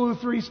at 2,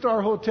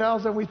 3-star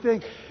hotels, and we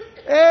think,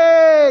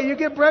 hey, you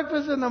get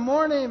breakfast in the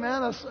morning,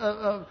 man,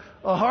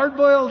 a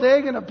hard-boiled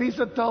egg and a piece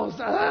of toast.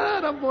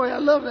 Ah, boy, I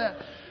love that.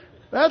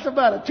 That's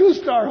about a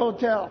 2-star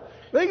hotel.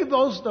 They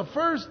boast the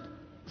first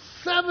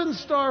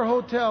 7-star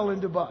hotel in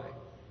Dubai.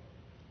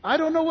 I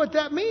don't know what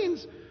that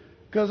means,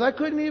 because I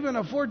couldn't even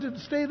afford to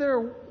stay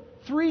there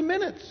 3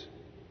 minutes.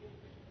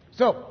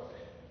 So,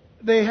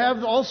 they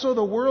have also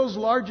the world's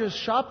largest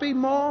shopping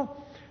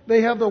mall.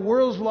 They have the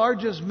world's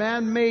largest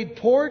man-made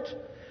port.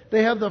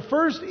 They have the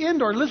first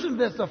indoor, listen to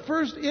this, the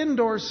first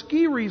indoor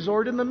ski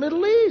resort in the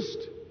Middle East.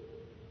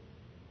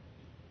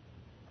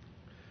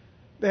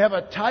 They have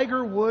a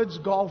Tiger Woods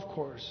golf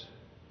course.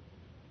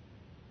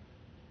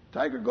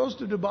 Tiger goes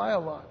to Dubai a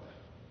lot.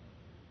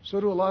 So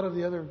do a lot of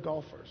the other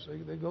golfers.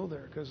 They go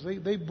there because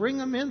they bring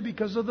them in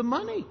because of the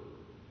money.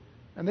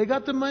 And they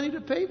got the money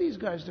to pay these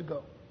guys to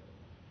go.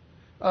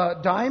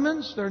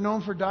 Diamonds, they're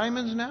known for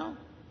diamonds now.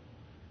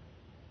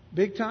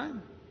 Big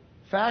time.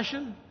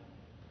 Fashion.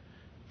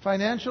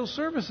 Financial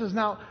services.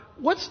 Now,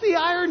 what's the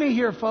irony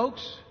here,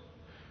 folks?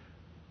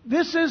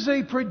 This is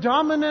a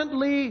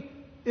predominantly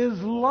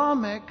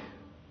Islamic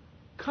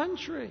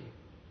country.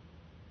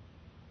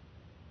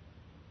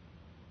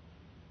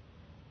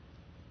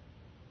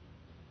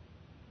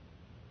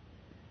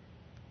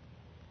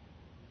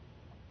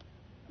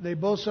 They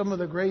boast some of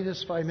the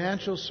greatest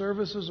financial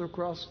services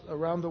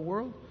around the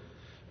world.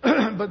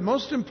 But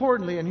most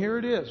importantly, and here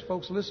it is,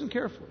 folks, listen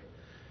carefully.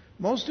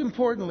 Most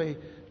importantly,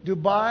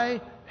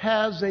 Dubai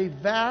has a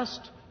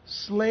vast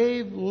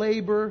slave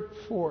labor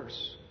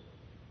force.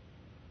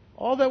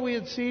 All that we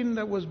had seen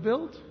that was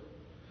built,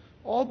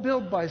 all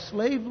built by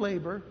slave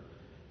labor,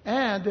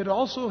 and it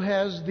also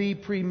has the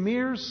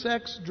premier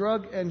sex,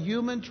 drug, and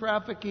human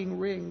trafficking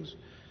rings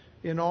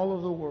in all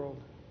of the world.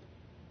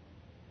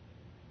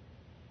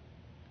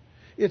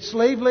 Its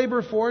slave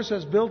labor force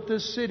has built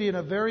this city in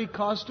a very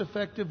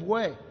cost-effective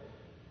way.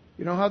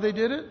 You know how they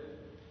did it?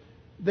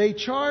 They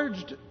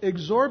charged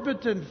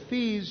exorbitant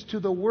fees to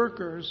the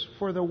workers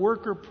for the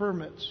worker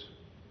permits.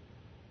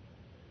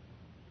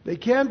 They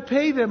can't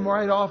pay them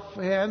right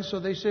offhand, so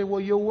they say,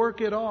 well, you'll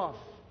work it off.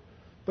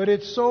 But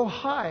it's so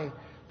high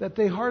that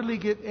they hardly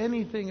get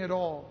anything at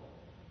all.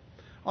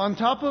 On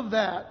top of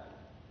that,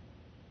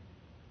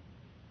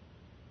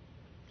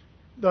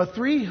 the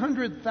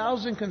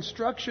 300,000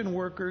 construction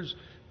workers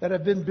that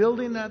have been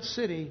building that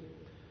city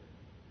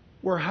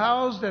were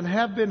housed and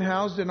have been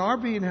housed and are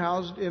being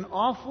housed in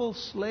awful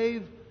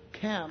slave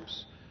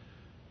camps.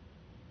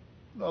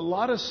 A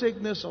lot of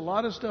sickness, a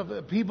lot of stuff.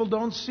 People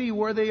don't see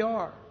where they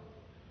are.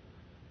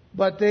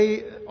 But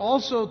they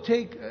also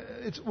take,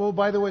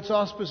 by the way, it's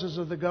auspices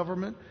of the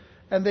government.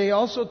 And they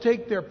also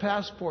take their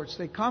passports.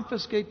 They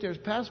confiscate their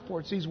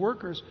passports, these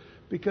workers,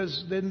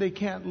 because then they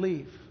can't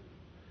leave.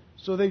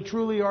 So they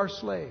truly are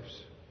slaves.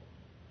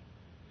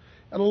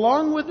 And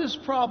along with this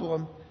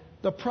problem,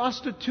 the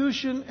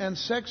prostitution and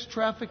sex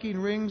trafficking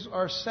rings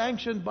are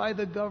sanctioned by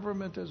the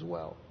government as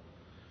well,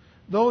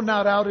 though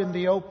not out in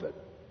the open.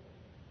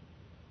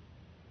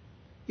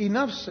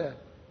 Enough said.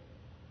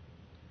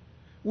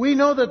 We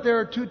know that there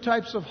are 2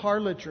 types of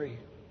harlotry.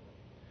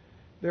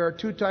 There are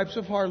 2 types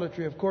of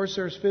harlotry. Of course,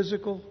 there's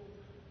physical,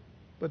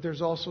 but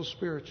there's also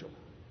spiritual.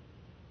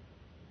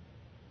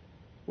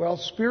 Well,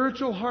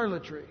 spiritual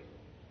harlotry,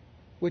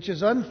 which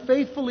is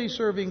unfaithfully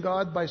serving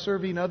God by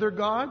serving other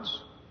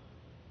gods,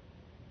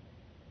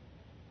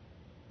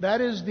 that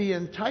is the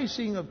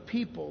enticing of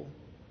people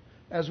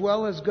as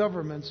well as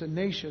governments and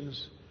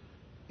nations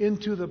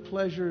into the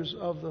pleasures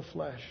of the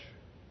flesh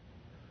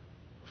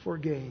for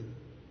gain,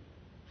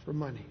 for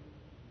money.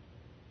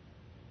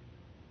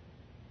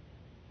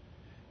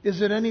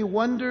 Is it any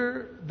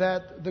wonder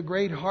that the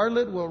great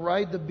harlot will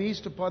ride the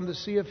beast upon the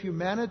sea of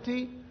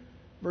humanity?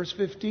 Verse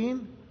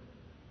 15.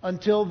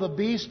 until the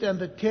beast and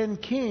the 10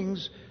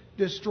 kings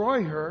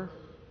destroy her,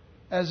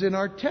 as in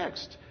our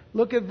text.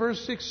 Look at verse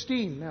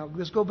 16. Now,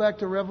 let's go back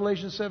to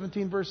Revelation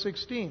 17, verse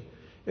 16.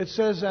 It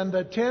says, "And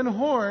the 10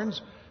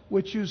 horns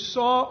which you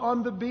saw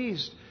on the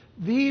beast,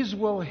 these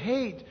will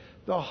hate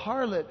the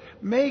harlot,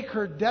 make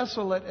her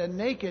desolate and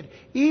naked,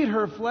 eat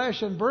her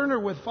flesh and burn her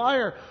with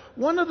fire."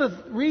 One of the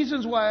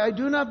reasons why I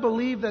do not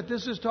believe that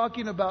this is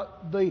talking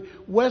about the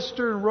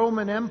Western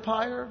Roman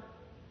Empire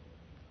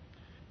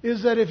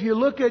is that if you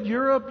look at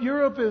Europe,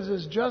 Europe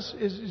is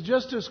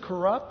just as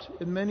corrupt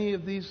in many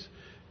of these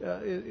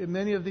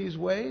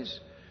ways.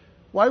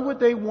 Why would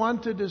they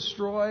want to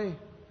destroy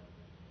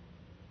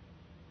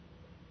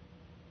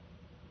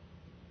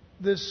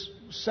this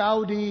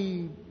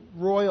Saudi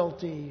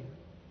royalty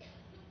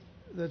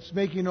that's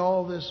making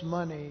all this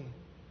money,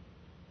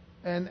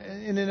 and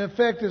in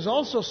effect is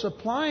also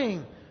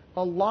supplying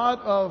a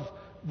lot of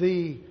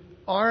the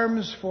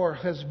arms for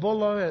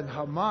Hezbollah and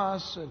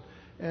Hamas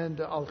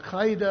and Al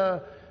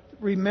Qaeda?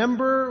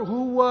 Remember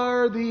who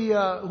were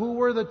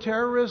the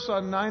terrorists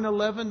on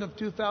 9/11 of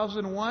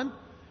 2001?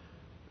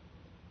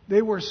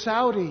 They were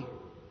Saudi.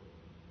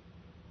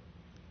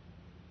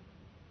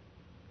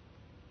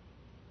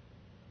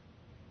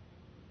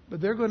 But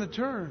they're going to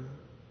turn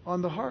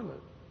on the harlot.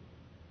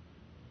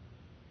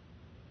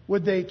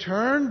 Would they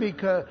turn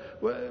because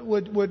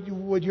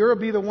would Europe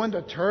be the one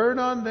to turn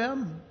on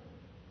them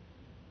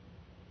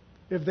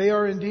if they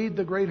are indeed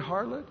the great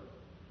harlot?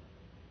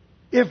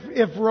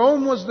 If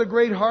Rome was the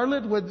great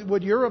harlot,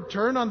 would Europe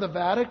turn on the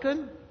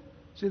Vatican?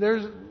 See,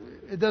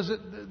 it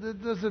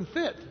doesn't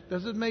fit.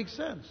 Doesn't make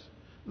sense.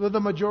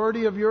 The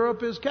majority of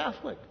Europe is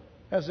Catholic,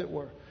 as it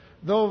were,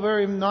 though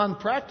very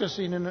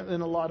non-practicing in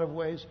a lot of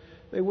ways.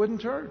 They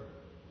wouldn't turn.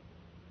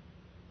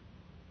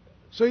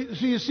 So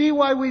you see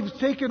why we've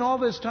taken all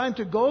this time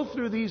to go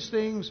through these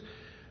things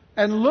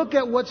and look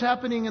at what's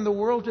happening in the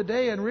world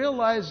today and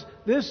realize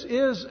this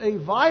is a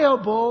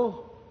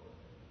viable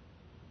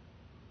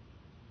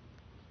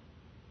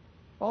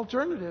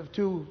alternative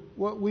to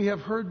what we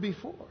have heard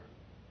before.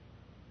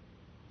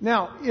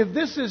 Now, if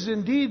this is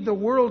indeed the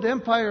world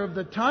empire of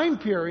the time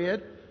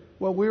period,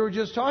 what we were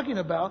just talking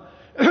about,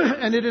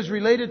 and it is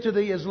related to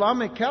the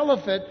Islamic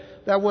Caliphate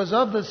that was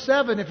of the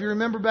 7. If you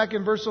remember back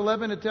in verse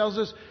 11, it tells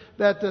us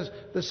that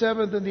the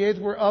 7th and the 8th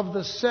were of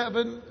the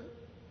 7,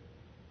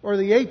 or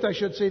the 8th, I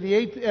should say, the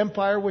 8th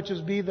empire, which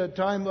is be the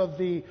time of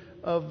the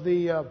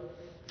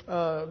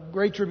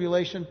Great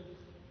Tribulation.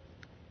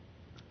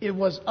 It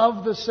was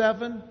of the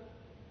 7,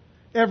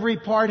 every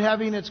part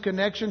having its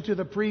connection to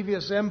the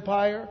previous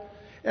empire.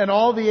 And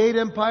all the 8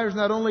 empires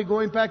not only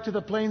going back to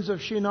the plains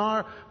of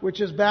Shinar, which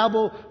is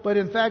Babel, but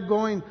in fact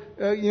going,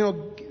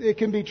 it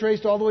can be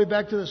traced all the way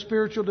back to the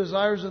spiritual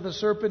desires of the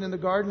serpent in the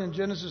garden in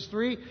Genesis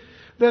 3.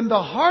 Then the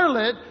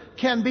harlot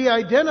can be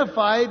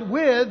identified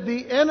with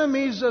the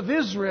enemies of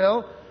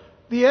Israel,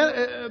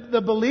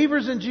 the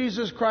believers in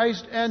Jesus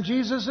Christ and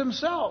Jesus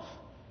Himself.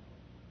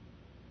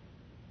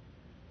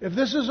 If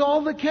this is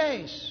all the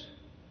case,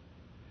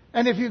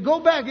 and if you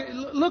go back,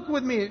 look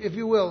with me, if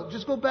you will,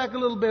 just go back a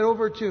little bit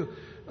over to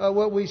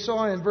what we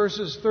saw in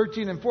verses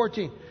 13 and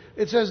 14.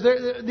 It says,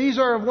 "These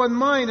are of one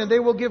mind, and they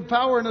will give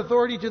power and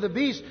authority to the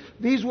beast.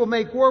 These will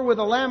make war with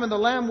the Lamb, and the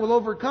Lamb will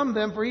overcome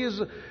them. For He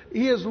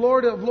is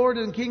Lord of lords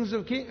and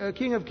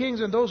King of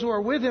kings, and those who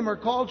are with Him are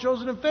called,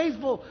 chosen, and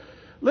faithful."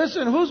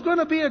 Listen, who's going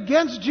to be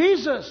against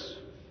Jesus?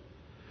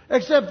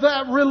 Except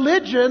that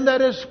religion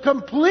that is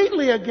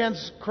completely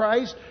against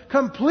Christ,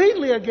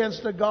 completely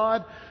against the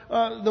God,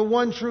 the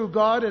one true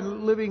God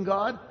and living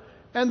God,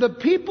 and the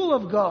people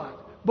of God,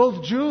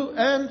 both Jew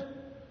and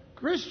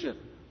Christian.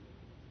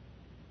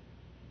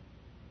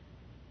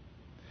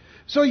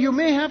 So you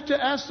may have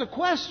to ask the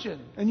question,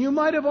 and you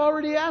might have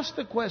already asked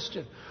the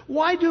question,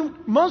 why do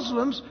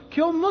Muslims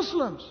kill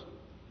Muslims?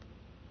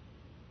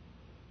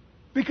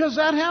 Because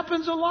that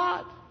happens a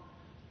lot.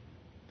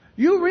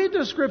 You read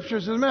the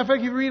scriptures. As a matter of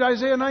fact, you read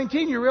Isaiah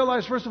 19, you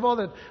realize, first of all,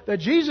 that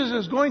Jesus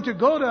is going to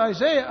go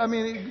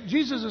to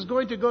Jesus is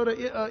going to go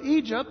to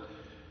Egypt,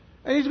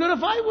 and He's going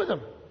to fight with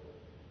them.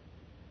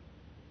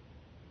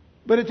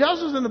 But it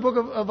tells us in the book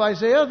of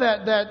Isaiah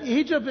that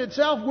Egypt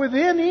itself,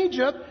 within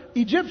Egypt,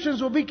 Egyptians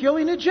will be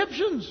killing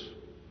Egyptians.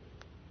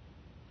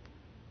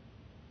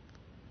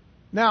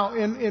 Now,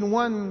 in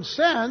one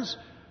sense,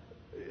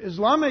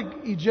 Islamic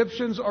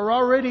Egyptians are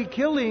already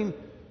killing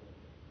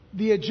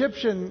the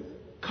Egyptian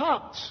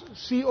Copts,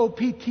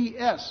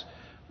 C-O-P-T-S.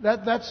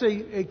 That's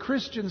a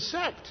Christian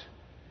sect.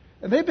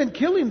 And they've been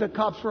killing the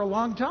Copts for a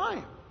long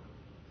time.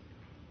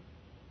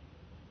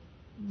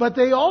 But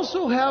they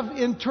also have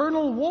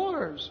internal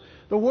wars.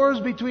 The wars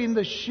between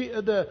the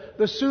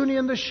Sunni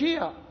and the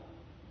Shia.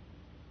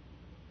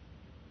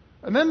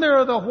 And then there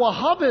are the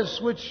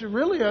Wahhabis, which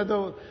really are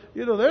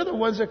they're the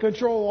ones that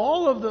control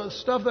all of the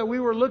stuff that we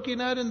were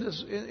looking at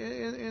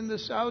in the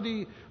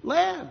Saudi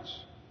lands.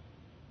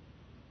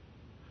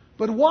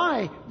 But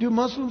why do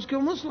Muslims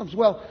kill Muslims?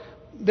 Well,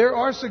 there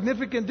are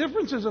significant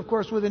differences, of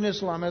course, within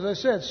Islam. As I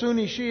said,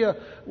 Sunni,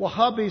 Shia,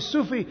 Wahhabi,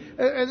 Sufi.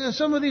 And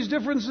some of these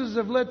differences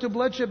have led to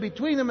bloodshed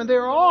between them. And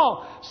they're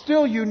all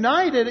still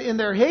united in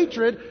their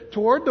hatred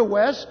toward the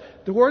West,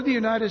 toward the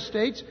United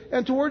States,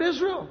 and toward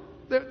Israel.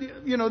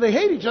 They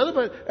hate each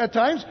other at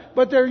times,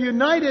 but they're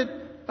united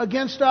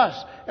against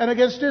us and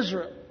against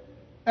Israel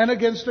and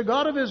against the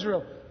God of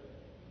Israel.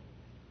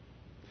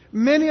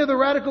 Many of the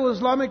radical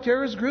Islamic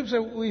terrorist groups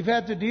that we've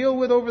had to deal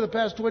with over the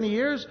past 20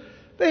 years,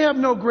 they have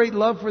no great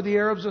love for the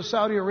Arabs of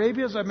Saudi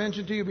Arabia, as I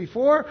mentioned to you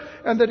before,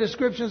 and the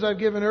descriptions I've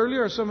given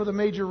earlier are some of the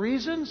major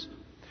reasons.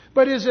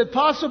 But is it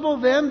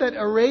possible then that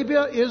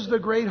Arabia is the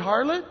great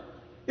harlot?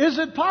 Is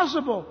it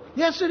possible?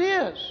 Yes, it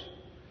is.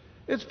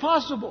 It's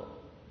possible.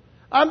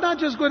 I'm not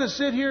just going to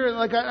sit here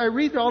and I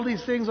read all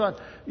these things on,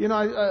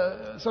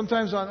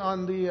 sometimes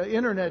on the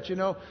internet,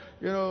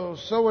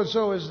 so and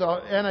so is the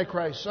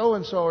Antichrist, so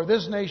and so, or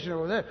this nation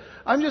or that.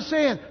 I'm just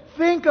saying,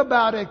 think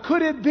about it.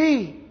 Could it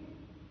be?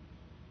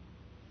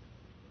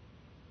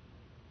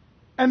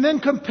 And then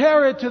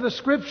compare it to the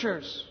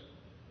Scriptures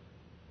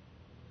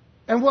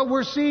and what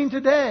we're seeing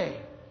today.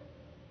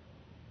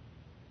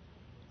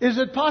 Is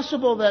it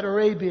possible that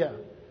Arabia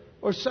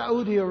or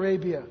Saudi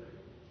Arabia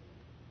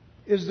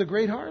is the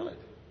great harlot?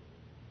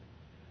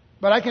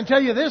 But I can tell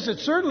you this, it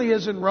certainly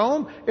isn't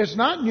Rome, it's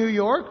not New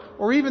York,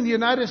 or even the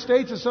United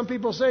States, as some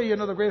people say,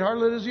 the great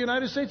harlot is the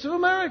United States of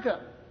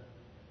America.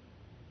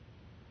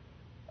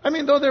 I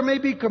mean, though there may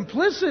be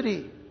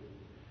complicity,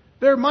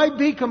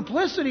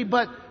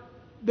 but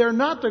they're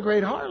not the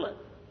great harlot.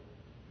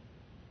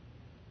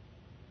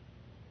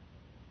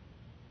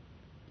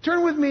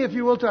 Turn with me, if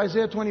you will, to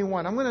Isaiah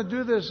 21. I'm going to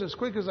do this as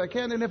quick as I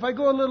can, and if I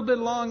go a little bit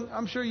long,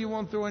 I'm sure you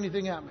won't throw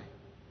anything at me.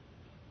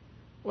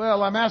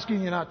 Well, I'm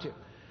asking you not to.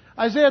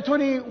 Isaiah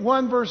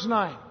 21 verse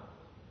 9.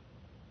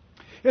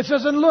 It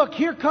says, "And look,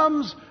 here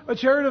comes a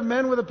chariot of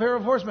men with a pair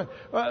of horsemen."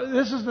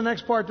 This is the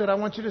next part that I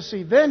want you to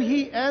see. "Then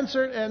he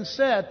answered and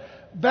said,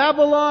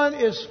 Babylon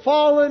is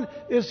fallen,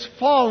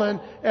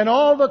 and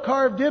all the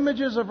carved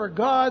images of her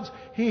gods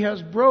he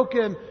has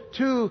broken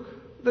to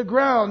the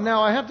ground."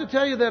 Now, I have to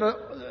tell you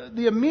that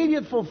the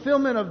immediate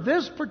fulfillment of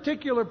this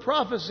particular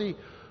prophecy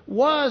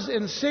was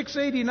in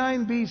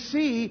 689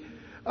 BC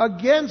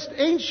against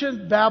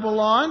ancient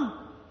Babylon.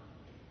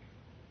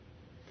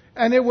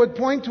 And it would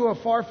point to a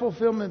far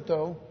fulfillment,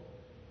 though,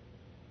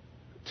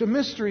 to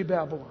Mystery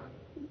Babylon.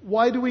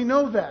 Why do we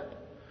know that?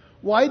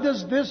 Why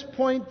does this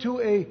point to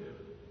a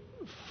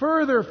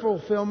further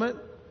fulfillment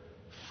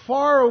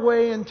far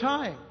away in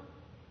time?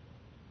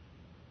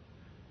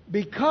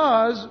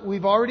 Because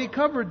we've already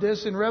covered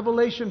this in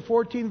Revelation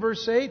 14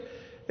 verse 8.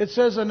 It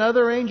says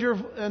another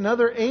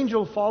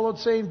angel followed,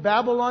 saying,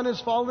 "Babylon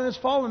is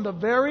fallen." The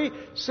very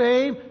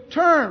same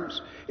terms.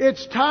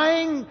 It's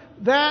tying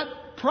that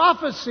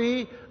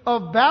prophecy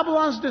of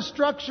Babylon's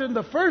destruction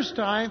the first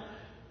time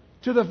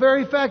to the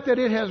very fact that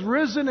it has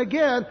risen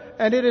again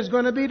and it is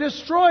going to be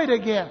destroyed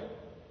again.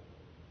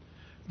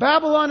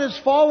 Babylon is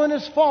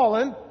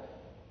fallen,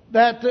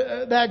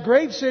 that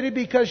great city,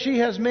 because she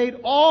has made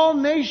all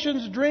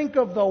nations drink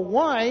of the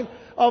wine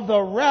of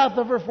the wrath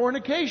of her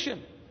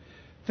fornication.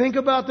 Think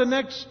about the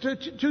next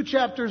two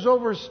chapters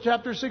over,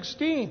 chapter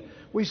 16.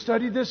 We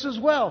studied this as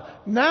well.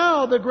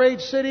 Now the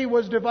great city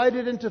was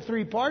divided into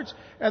three parts,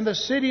 and the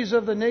cities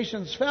of the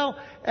nations fell,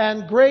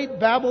 and great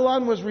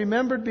Babylon was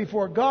remembered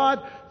before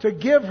God to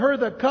give her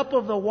the cup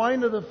of the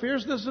wine of the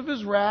fierceness of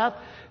His wrath.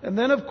 And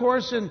then, of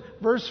course, in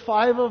verse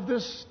 5 of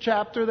this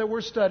chapter that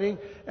we're studying,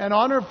 "And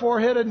on her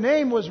forehead a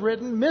name was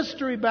written,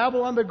 Mystery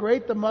Babylon the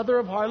Great, the mother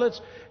of harlots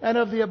and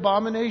of the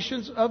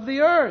abominations of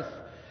the earth."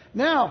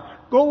 Now,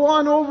 go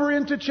on over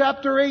into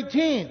chapter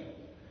 18.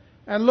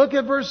 And look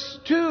at verse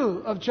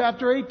 2 of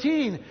chapter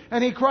 18.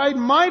 "And he cried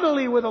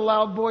mightily with a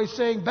loud voice,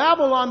 saying,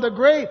 Babylon the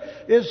Great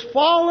is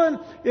fallen,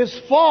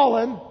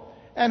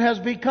 and has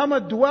become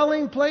a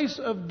dwelling place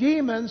of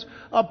demons,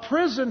 a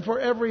prison for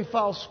every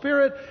foul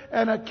spirit,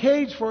 and a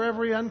cage for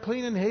every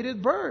unclean and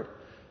hated bird."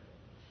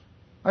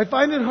 I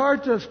find it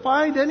hard to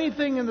find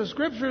anything in the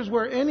Scriptures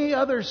where any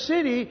other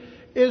city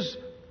is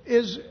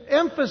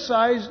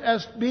emphasized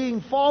as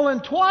being fallen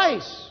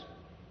twice.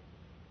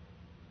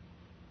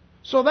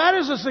 So that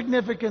is a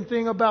significant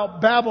thing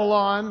about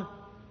Babylon,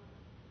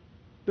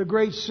 the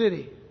great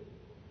city.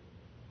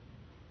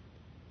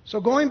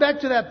 So going back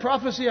to that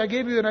prophecy I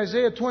gave you in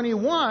Isaiah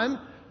 21,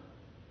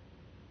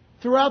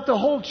 throughout the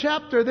whole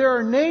chapter there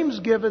are names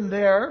given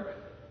there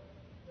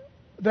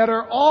that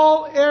are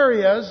all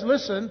areas,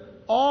 listen,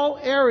 all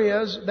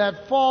areas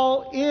that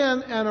fall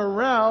in and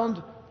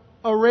around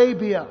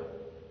Arabia.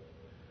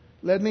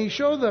 Let me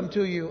show them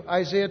to you.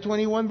 Isaiah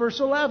 21 verse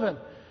 11.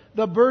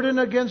 The burden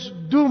against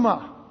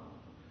Duma.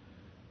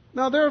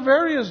 Now, there are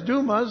various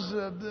Dumas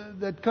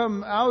that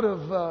come out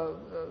of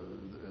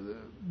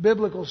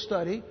biblical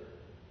study.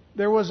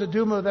 There was a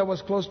Duma that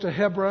was close to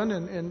Hebron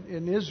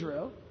in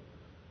Israel.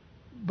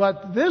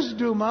 But this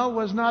Duma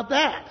was not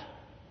that.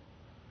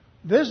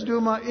 This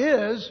Duma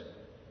is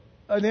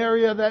an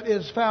area that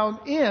is found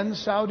in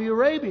Saudi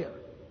Arabia.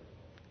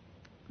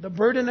 The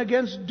burden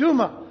against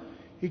Duma.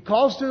 He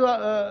calls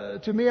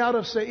to me out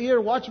of Seir,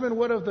 watchman,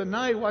 what of the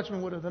night,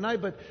 watchman, what of the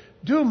night, but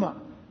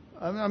Duma.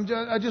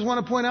 I just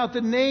want to point out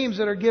the names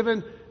that are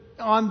given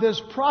on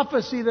this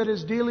prophecy that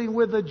is dealing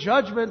with the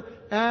judgment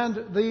and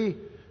the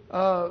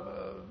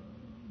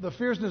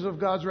fierceness of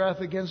God's wrath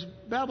against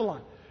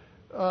Babylon.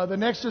 The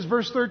next is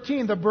verse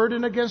 13, the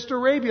burden against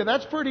Arabia.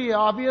 That's pretty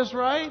obvious,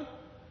 right?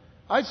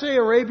 I'd say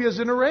Arabia's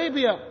in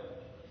Arabia.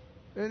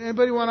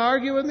 Anybody want to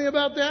argue with me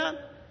about that?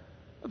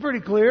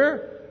 Pretty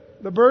clear.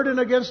 The burden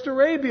against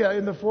Arabia.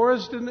 In the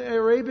forest in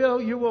Arabia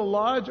you will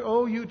lodge,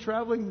 oh, you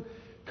traveling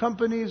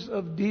companies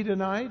of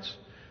Dedanites.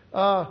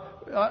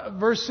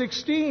 Verse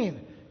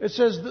 16, it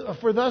says,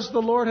 for thus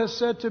the Lord has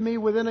said to me,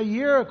 within a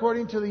year,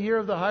 according to the year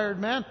of the hired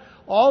man,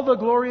 all the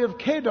glory of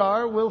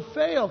Kedar will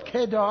fail.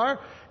 Kedar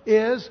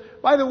is,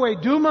 by the way,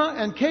 Duma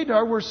and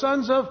Kedar were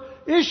sons of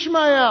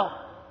Ishmael.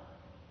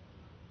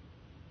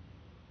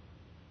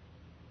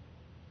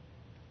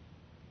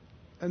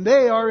 And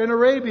they are in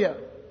Arabia.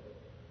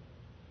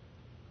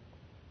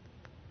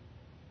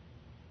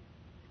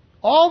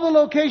 All the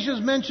locations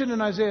mentioned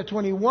in Isaiah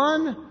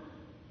 21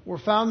 were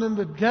found in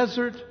the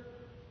desert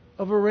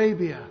of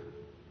Arabia.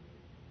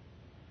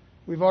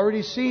 We've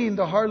already seen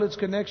the harlot's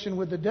connection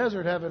with the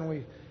desert, haven't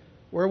we?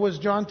 Where was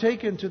John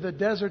taken? To the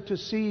desert to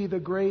see the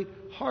great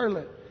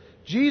harlot.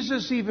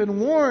 Jesus even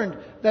warned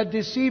that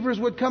deceivers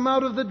would come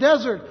out of the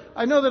desert.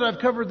 I know that I've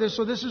covered this,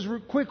 so this is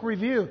a quick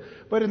review.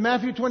 But in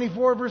Matthew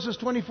 24, verses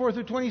 24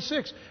 through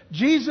 26,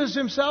 Jesus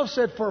himself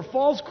said, for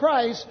false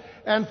Christs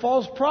and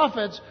false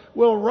prophets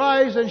will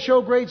rise and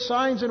show great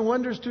signs and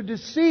wonders to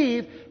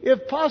deceive,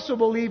 if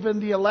possible, even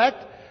the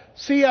elect.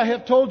 See, I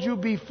have told you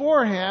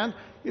beforehand.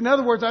 In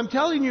other words, I'm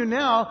telling you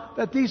now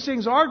that these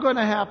things are going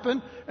to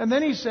happen. And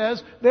then he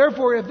says,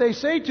 therefore, if they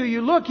say to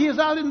you, look, he is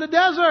out in the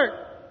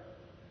desert,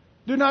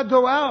 do not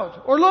go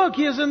out. Or look,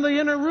 he is in the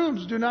inner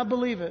rooms, do not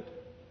believe it.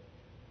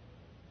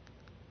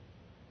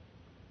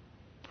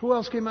 Who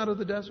else came out of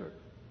the desert?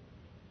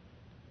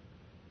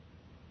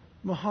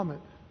 Muhammad.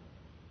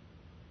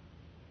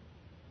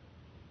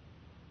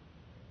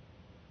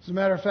 As a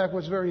matter of fact,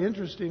 what's very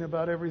interesting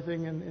about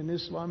everything in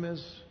Islam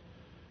is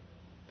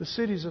the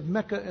cities of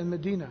Mecca and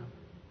Medina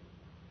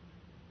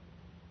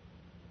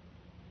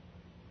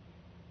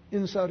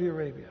in Saudi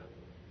Arabia.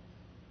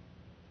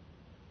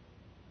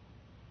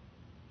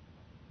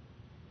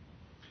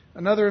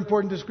 Another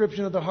important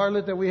description of the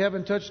harlot that we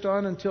haven't touched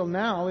on until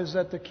now is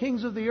that the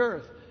kings of the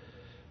earth,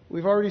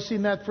 we've already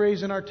seen that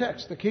phrase in our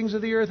text. The kings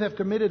of the earth have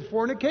committed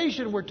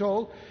fornication, we're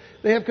told.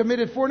 They have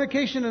committed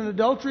fornication and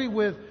adultery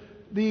with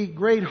the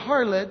great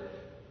harlot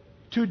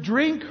to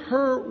drink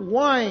her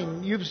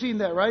wine. You've seen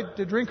that, right?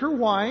 To drink her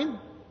wine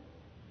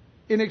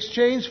in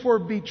exchange for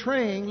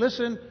betraying,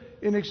 listen,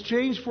 in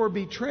exchange for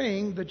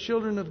betraying the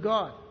children of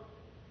God.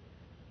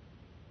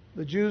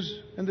 The Jews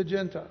and the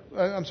Gentiles.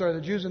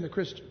 The Jews and the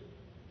Christians.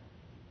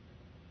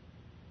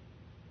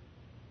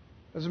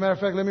 As a matter of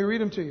fact, let me read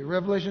them to you.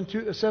 Revelation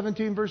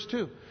 17, verse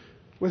 2.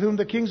 With whom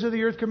the kings of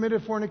the earth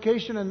committed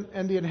fornication,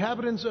 and the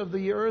inhabitants of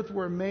the earth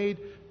were made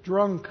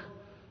drunk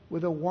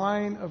with the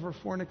wine of her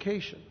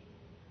fornication.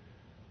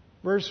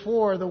 Verse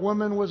 4, the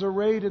woman was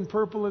arrayed in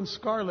purple and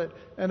scarlet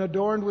and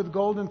adorned with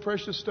gold and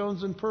precious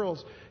stones and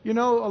pearls. You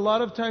know, a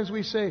lot of times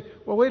we say,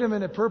 well, wait a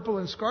minute, purple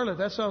and scarlet,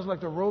 that sounds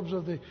like the robes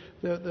of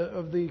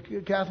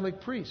the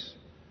Catholic priests.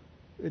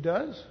 It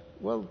does?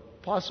 Well,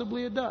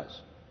 possibly it does.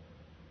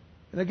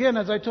 And again,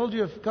 as I told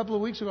you a couple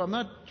of weeks ago, I'm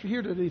not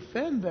here to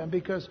defend them,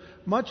 because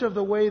much of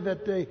the way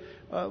that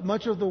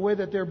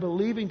they're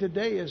believing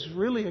today is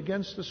really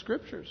against the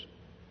Scriptures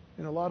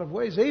in a lot of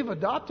ways. They've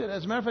adopted,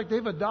 as a matter of fact,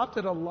 they've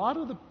adopted a lot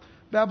of the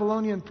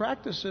Babylonian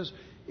practices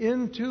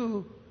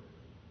into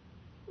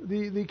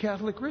the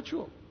Catholic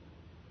ritual.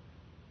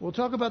 We'll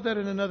talk about that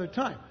in another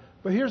time.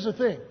 But here's the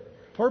thing.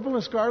 Purple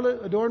and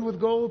scarlet, adorned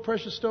with gold,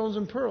 precious stones,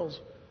 and pearls.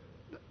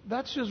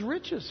 That's just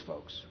riches,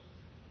 folks.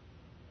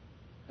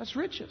 That's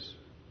riches.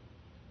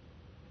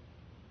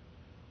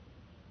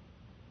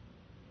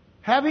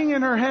 Having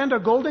in her hand a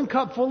golden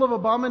cup full of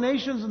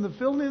abominations and the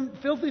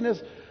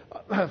filthiness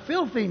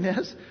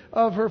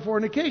of her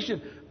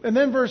fornication. And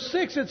then verse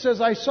 6, it says,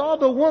 I saw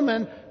the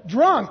woman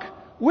drunk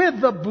with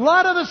the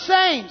blood of the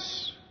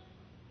saints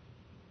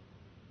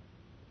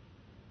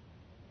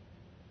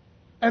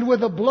and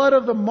with the blood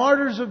of the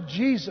martyrs of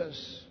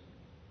Jesus.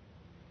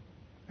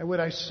 And when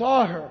I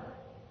saw her,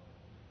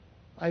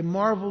 I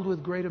marveled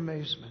with great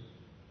amazement.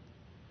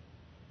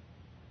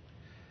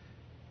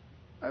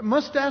 I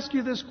must ask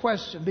you this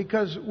question,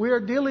 because we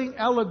are dealing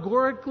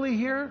allegorically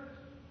here,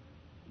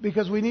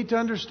 because we need to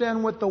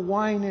understand what the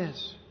wine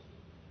is.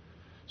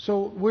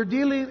 So we're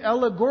dealing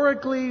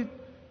allegorically,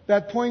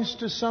 that points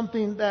to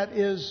something that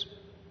is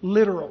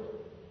literal.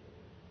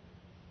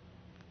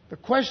 The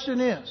question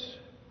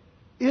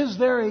is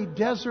there a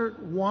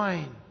desert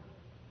wine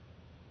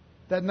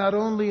that not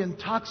only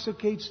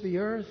intoxicates the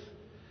earth,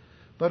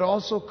 but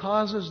also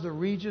causes the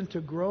region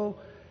to grow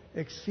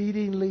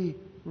exceedingly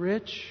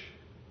rich?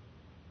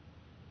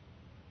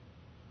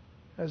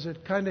 Has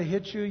it kind of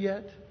hit you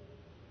yet?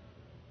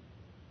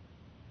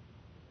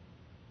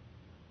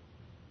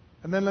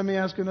 And then let me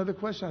ask another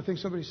question. I think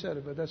somebody said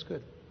it, but that's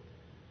good.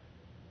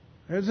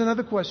 Here's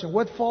another question.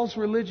 What false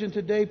religion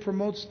today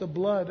promotes the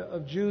blood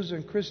of Jews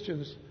and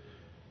Christians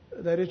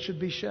that it should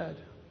be shed?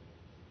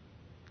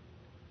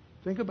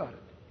 Think about it.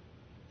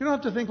 You don't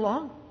have to think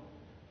long.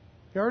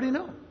 You already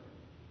know.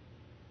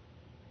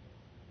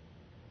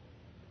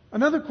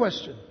 Another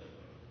question.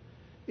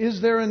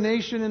 Is there a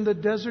nation in the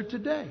desert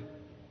today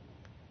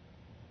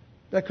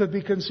that could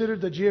be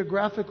considered the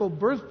geographical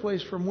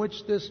birthplace from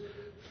which this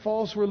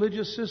false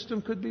religious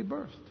system could be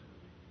birthed?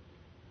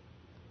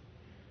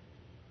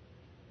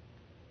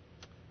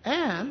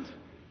 And,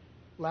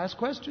 last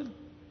question,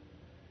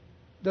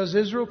 does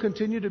Israel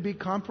continue to be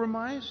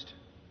compromised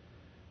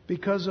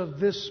because of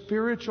this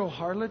spiritual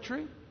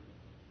harlotry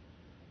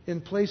in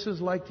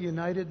places like the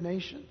United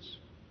Nations?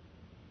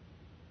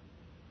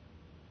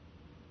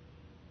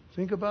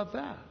 Think about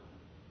that.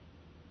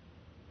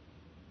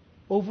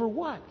 Over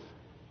what?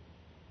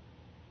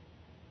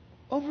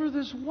 Over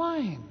this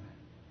wine.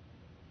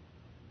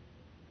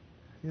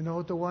 You know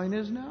what the wine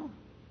is now?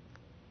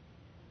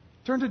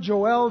 Turn to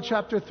Joel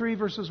chapter 3,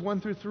 verses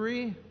 1 through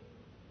 3.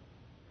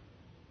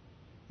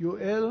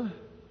 Joel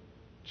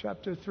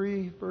chapter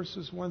 3,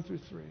 verses 1 through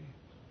 3.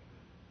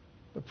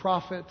 The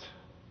prophet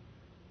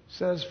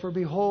says, "For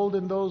behold,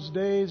 in those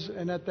days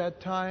and at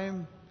that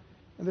time,"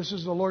 and this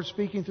is the Lord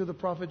speaking through the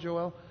prophet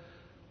Joel,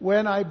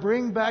 "when I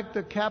bring back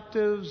the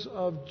captives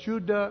of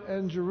Judah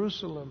and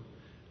Jerusalem."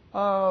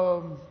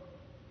 Are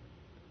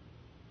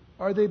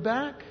they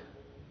back?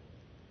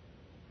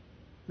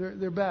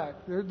 They're back.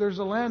 There's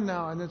a land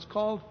now, and it's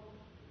called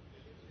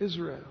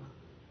Israel.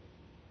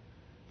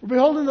 "For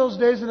behold, in those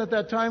days and at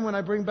that time, when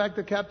I bring back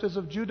the captives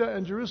of Judah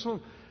and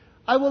Jerusalem,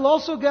 I will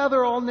also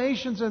gather all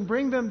nations and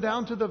bring them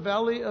down to the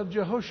valley of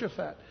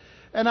Jehoshaphat.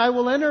 And I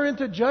will enter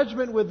into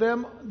judgment with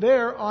them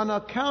there on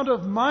account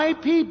of my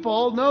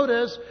people,"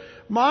 notice,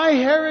 "my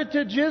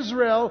heritage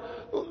Israel,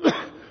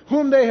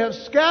 whom they have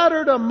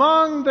scattered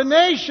among the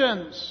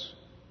nations.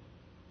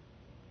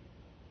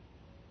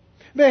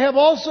 They have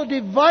also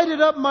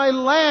divided up my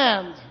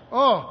land."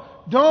 Oh,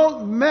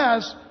 don't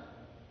mess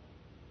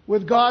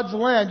with God's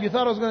land. You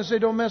thought I was going to say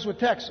don't mess with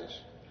Texas.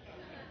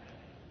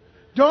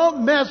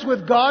 Don't mess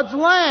with God's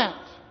land.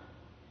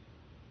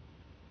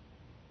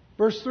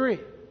 Verse 3.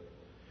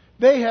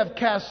 "They have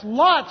cast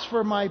lots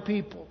for my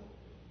people,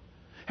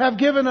 have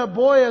given a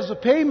boy as a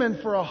payment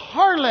for a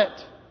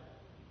harlot."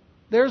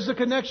 There's the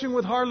connection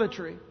with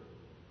harlotry.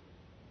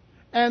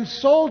 "And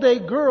sold a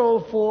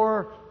girl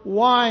for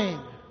wine."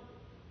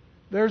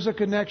 There's a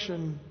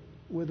connection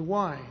with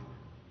wine.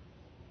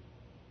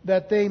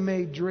 "That they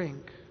may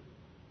drink."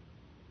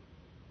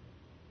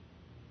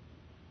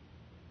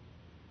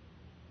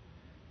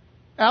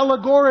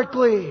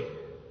 Allegorically,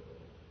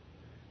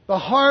 the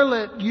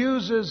harlot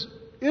uses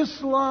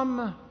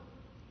Islam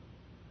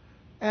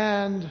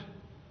and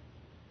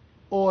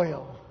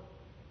oil.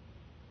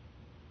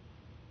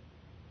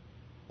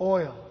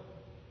 Oil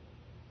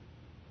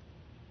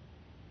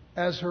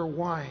as her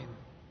wine.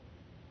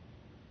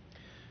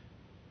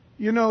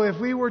 You know, if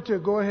we were to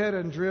go ahead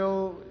and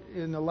drill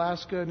in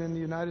Alaska and in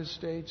the United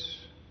States,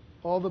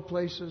 all the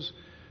places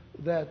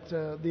that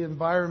the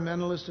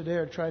environmentalists today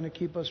are trying to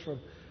keep us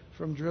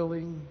from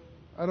drilling,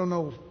 I don't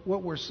know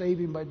what we're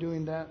saving by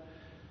doing that.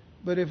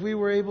 But if we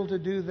were able to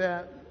do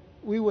that,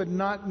 we would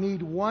not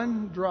need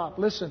one drop.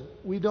 Listen,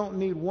 we don't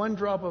need one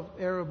drop of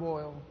Arab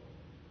oil.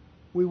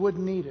 We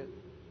wouldn't need it.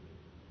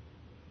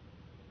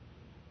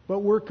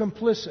 But we're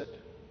complicit.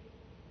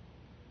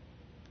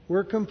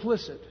 We're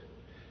complicit.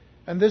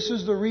 And this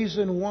is the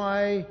reason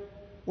why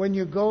when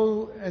you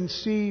go and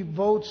see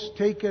votes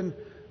taken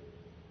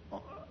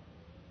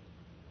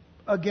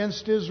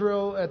against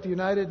Israel at the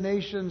United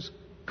Nations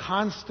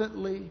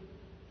constantly,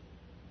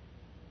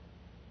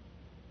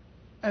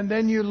 and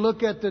then you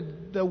look at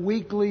the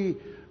weekly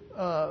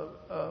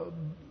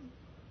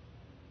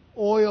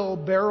oil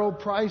barrel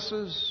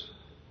prices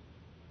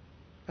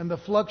and the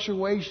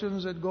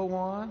fluctuations that go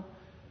on,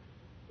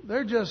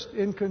 they're just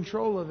in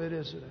control of it,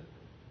 isn't it?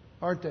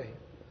 Aren't they?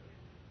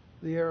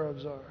 The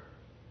Arabs are.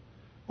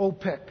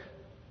 OPEC.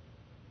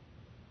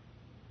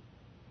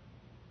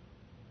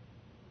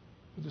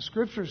 But the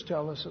scriptures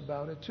tell us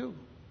about it too.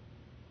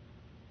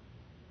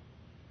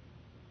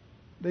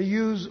 They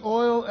use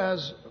oil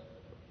as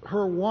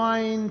her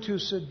wine to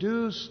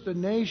seduce the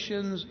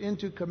nations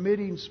into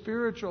committing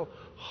spiritual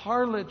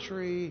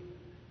harlotry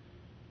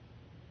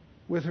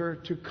with her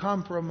to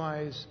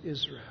compromise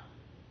Israel.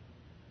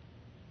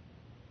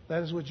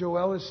 That is what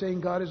Joel is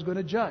saying God is going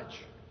to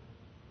judge.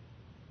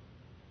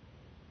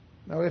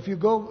 Now, if you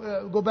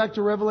go back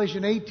to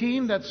Revelation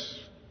 18,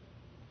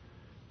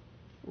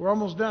 we're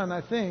almost done,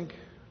 I think.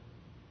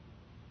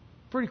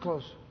 Pretty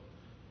close.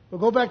 But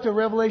go back to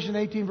Revelation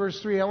 18,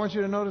 verse 3. I want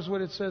you to notice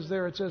what it says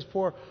there. It says,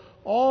 "For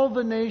all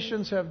the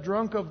nations have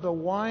drunk of the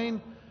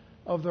wine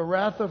of the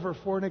wrath of her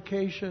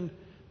fornication.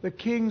 The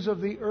kings of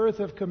the earth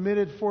have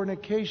committed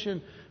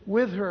fornication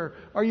with her.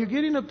 Are you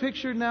getting a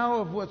picture now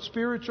of what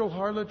spiritual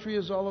harlotry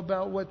is all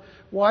about?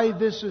 Why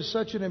this is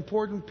such an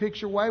important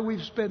picture? Why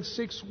we've spent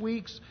 6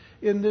 weeks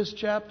in this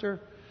chapter?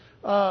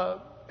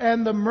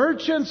 And the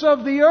merchants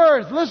of the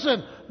earth,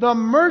 listen, the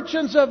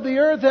merchants of the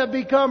earth have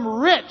become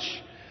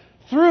rich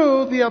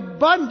through the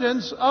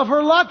abundance of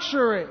her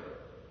luxury.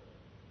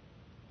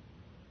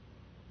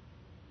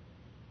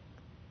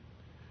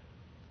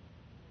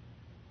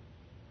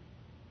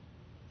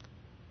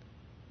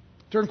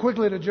 Turn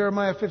quickly to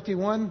Jeremiah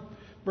 51,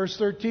 verse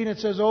 13. It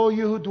says, "O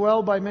you who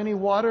dwell by many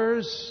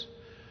waters,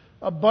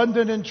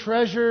 abundant in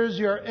treasures,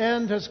 your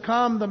end has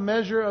come, the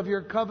measure of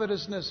your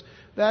covetousness."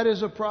 That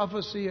is a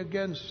prophecy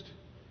against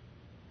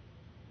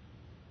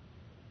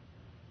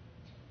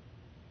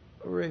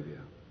Arabia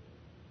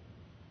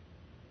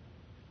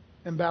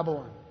and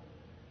Babylon.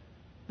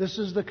 This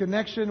is the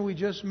connection we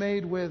just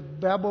made with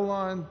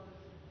Babylon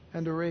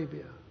and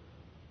Arabia.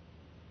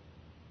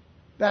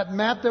 That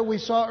map that we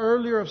saw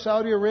earlier of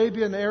Saudi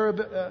Arabia and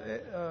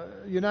the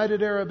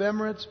United Arab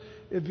Emirates,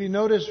 if you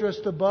notice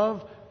just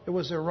above, it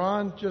was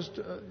Iran, just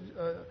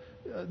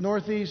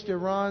northeast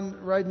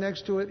Iran. Right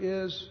next to it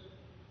is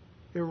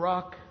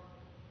Iraq,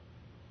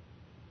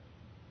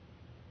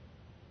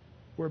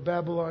 where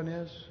Babylon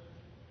is.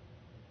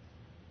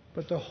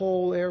 But the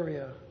whole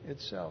area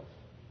itself.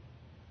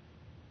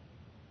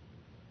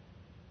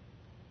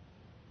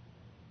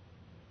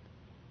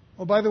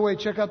 Oh, by the way,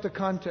 check out the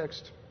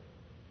context.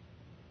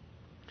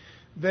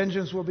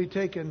 Vengeance will be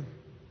taken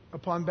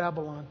upon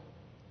Babylon.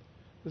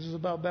 This is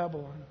about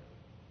Babylon.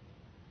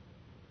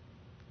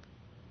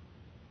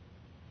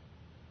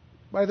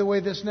 By the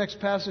way, this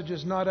next passage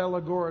is not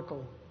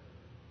allegorical.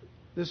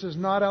 This is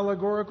not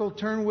allegorical.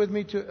 Turn with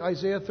me to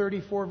Isaiah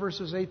 34,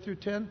 verses 8 through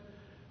 10.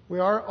 We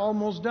are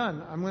almost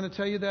done. I'm going to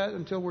tell you that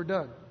until we're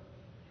done.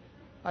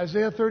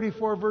 Isaiah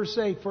 34, verse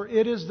 8. "For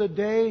it is the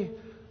day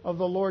of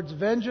the Lord's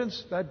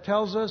vengeance." That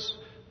tells us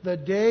the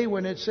day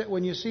when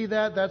you see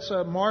that, that's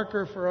a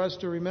marker for us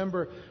to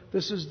remember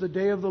this is the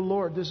day of the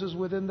Lord. This is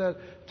within the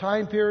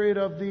time period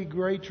of the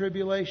Great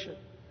Tribulation.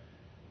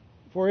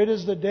 "For it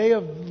is the day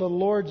of the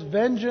Lord's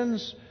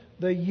vengeance,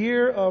 the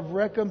year of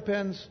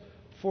recompense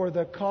for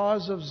the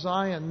cause of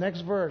Zion."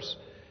 Next verse.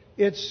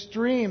 "Its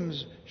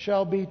streams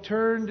shall be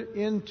turned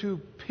into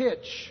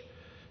pitch."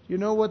 You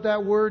know what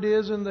that word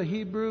is in the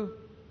Hebrew?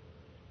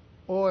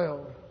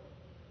 Oil.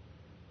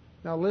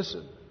 Now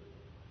listen.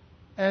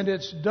 "And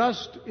its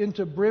dust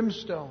into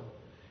brimstone.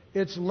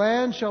 Its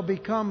land shall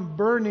become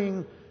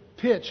burning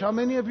pitch." How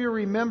many of you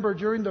remember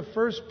during the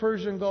first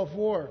Persian Gulf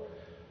War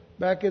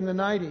back in the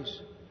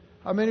 90s?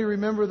 How many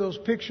remember those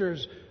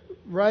pictures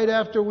right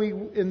after we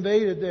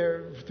invaded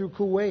there through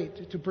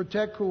Kuwait to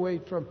protect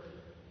Kuwait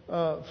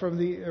from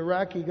the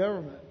Iraqi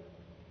government,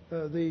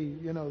 the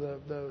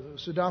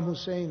Saddam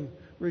Hussein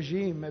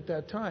regime at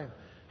that time?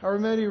 How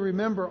many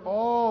remember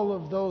all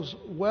of those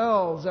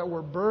wells that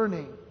were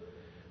burning?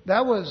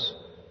 That was,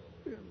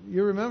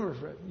 you remember,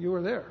 Fred, you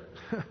were there.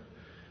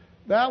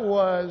 That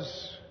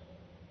was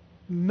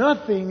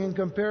nothing in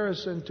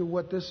comparison to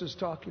what this is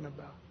talking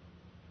about.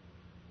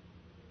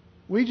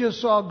 We just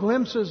saw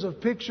glimpses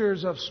of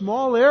pictures of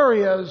small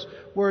areas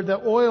where the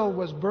oil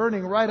was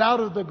burning right out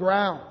of the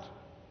ground.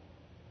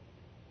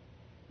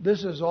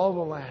 This is all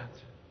the land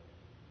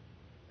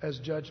as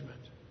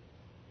judgment.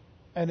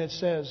 And it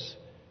says,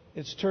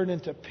 it's turned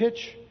into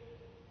pitch,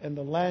 and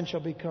the land shall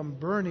become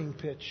burning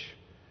pitch.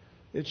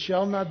 It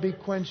shall not be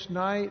quenched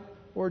night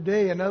or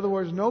day. In other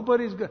words,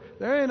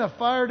 there ain't a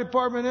fire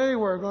department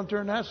anywhere going to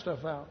turn that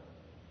stuff out.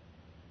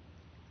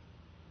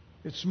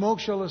 Its smoke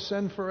shall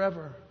ascend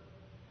forever.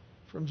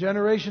 From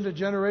generation to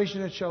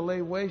generation it shall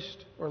lay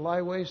waste or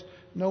lie waste.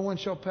 No one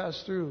shall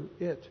pass through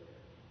it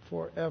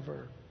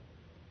forever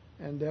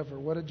and ever.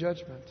 What a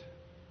judgment.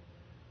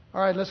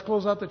 All right, let's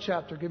close out the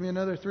chapter. Give me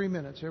another 3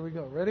 minutes. Here we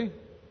go. Ready?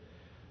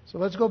 So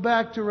let's go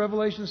back to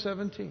Revelation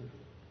 17.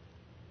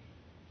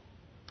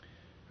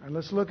 And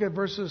let's look at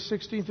verses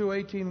 16 through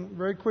 18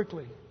 very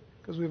quickly,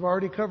 because we've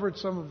already covered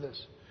some of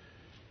this.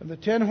 "And the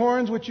 10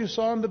 horns which you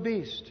saw in the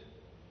beast,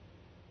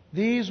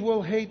 these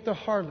will hate the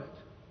harlot,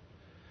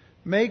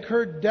 make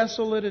her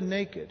desolate and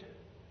naked,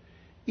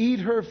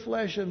 eat her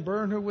flesh and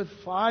burn her with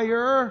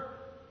fire."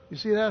 You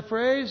see that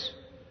phrase?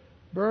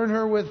 Burn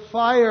her with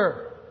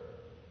fire.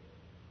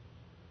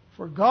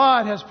 "For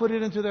God has put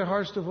it into their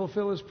hearts to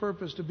fulfill His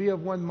purpose, to be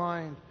of one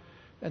mind,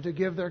 and to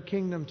give their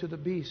kingdom to the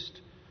beast,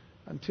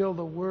 until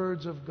the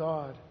words of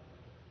God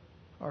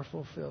are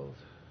fulfilled."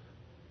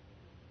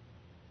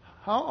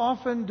 How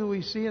often do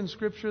we see in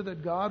Scripture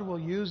that God will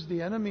use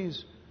the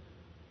enemies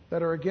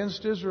that are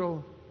against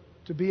Israel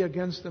to be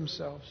against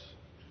themselves?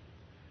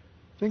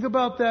 Think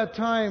about that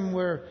time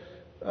where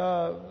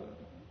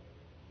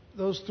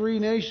those 3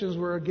 nations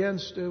were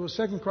against, it was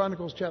 2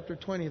 Chronicles chapter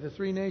 20, the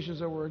 3 nations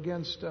that were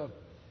against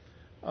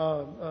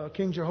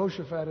King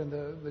Jehoshaphat and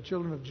the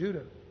children of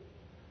Judah.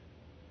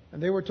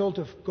 And they were told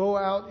to go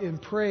out in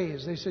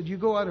praise. They said, you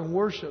go out and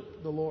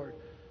worship the Lord.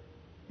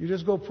 You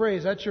just go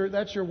praise. That's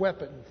your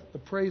weapon, the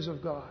praise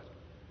of God.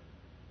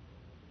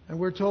 And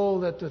we're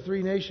told that the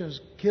 3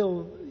 nations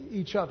killed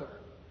each other.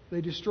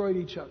 They destroyed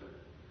each other.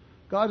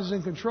 God is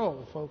in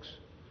control, folks.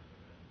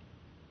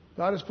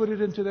 God has put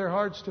it into their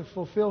hearts to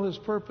fulfill His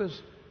purpose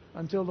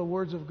until the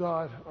words of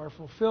God are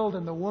fulfilled.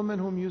 And the woman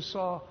whom you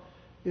saw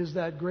is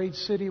that great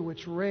city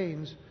which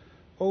reigns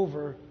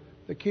over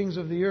the kings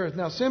of the earth.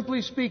 Now,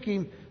 simply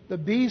speaking, the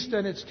beast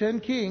and its 10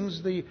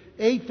 kings, the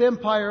 8th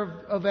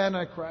empire of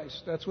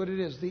Antichrist, that's what it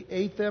is, the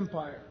 8th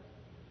empire,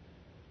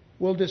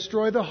 will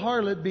destroy the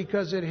harlot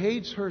because it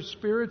hates her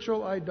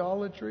spiritual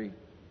idolatry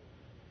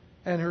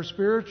and her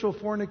spiritual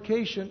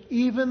fornication,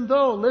 even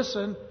though,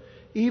 listen,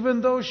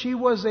 even though she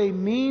was a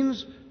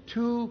means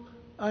to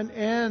an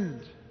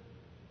end.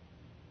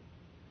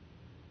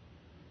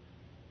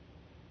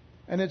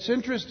 And it's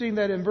interesting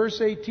that in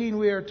verse 18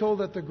 we are told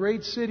that the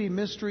great city,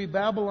 Mystery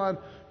Babylon,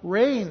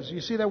 reigns.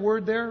 You see that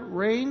word there?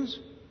 Reigns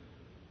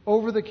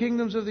over the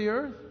kingdoms of the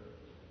earth.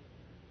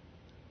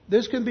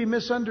 This can be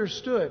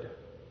misunderstood.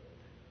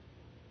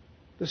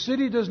 The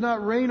city does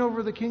not reign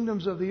over the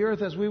kingdoms of the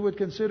earth as we would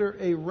consider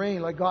a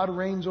reign, like God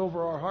reigns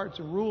over our hearts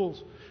and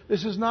rules.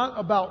 This is not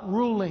about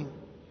ruling.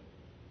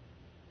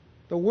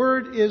 The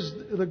word is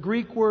the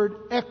Greek word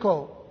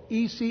echo,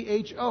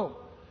 E-C-H-O,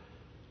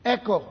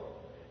 echo.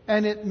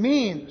 And it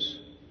means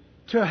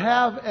to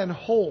have and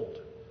hold.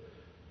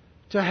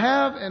 To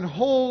have and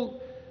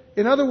hold.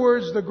 In other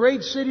words, the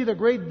great city, the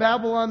great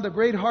Babylon, the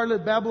great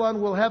harlot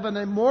Babylon will have an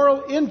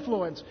immoral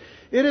influence.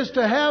 It is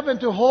to have and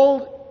to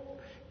hold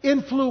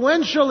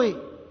influentially.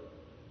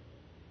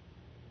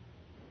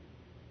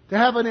 To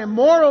have an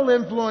immoral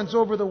influence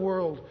over the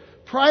world,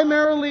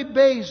 primarily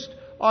based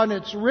on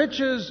its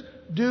riches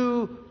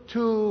due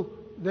to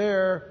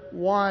their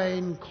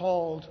wine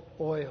called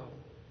oil.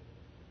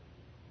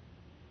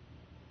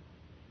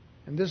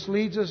 And this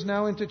leads us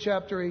now into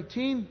chapter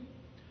 18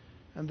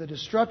 and the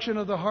destruction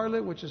of the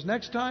harlot, which is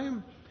next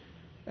time.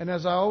 And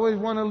as I always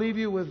want to leave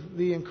you with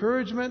the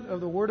encouragement of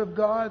the Word of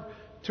God,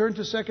 turn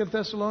to 2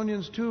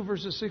 Thessalonians 2,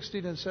 verses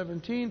 16 and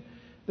 17.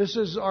 This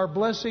is our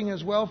blessing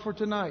as well for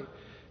tonight.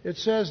 It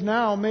says,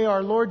 "Now may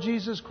our Lord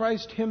Jesus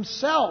Christ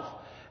Himself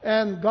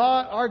and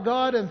God, our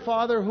God and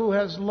Father, who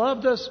has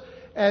loved us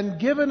and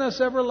given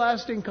us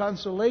everlasting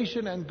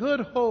consolation and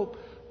good hope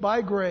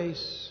by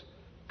grace,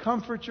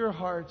 comfort your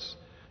hearts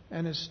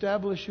and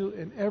establish you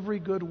in every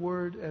good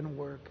word and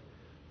work."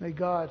 May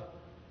God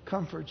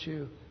comfort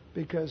you,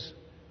 because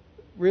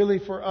really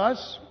for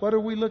us, what are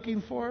we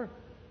looking for?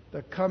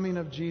 The coming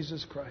of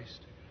Jesus Christ.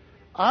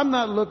 I'm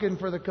not looking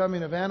for the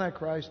coming of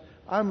Antichrist.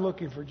 I'm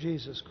looking for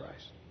Jesus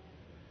Christ.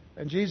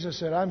 And Jesus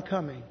said, "I'm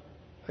coming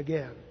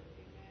again.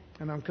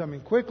 And I'm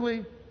coming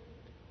quickly.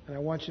 And I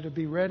want you to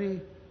be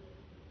ready.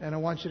 And I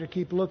want you to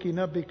keep looking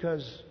up,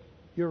 because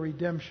your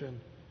redemption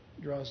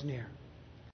draws near."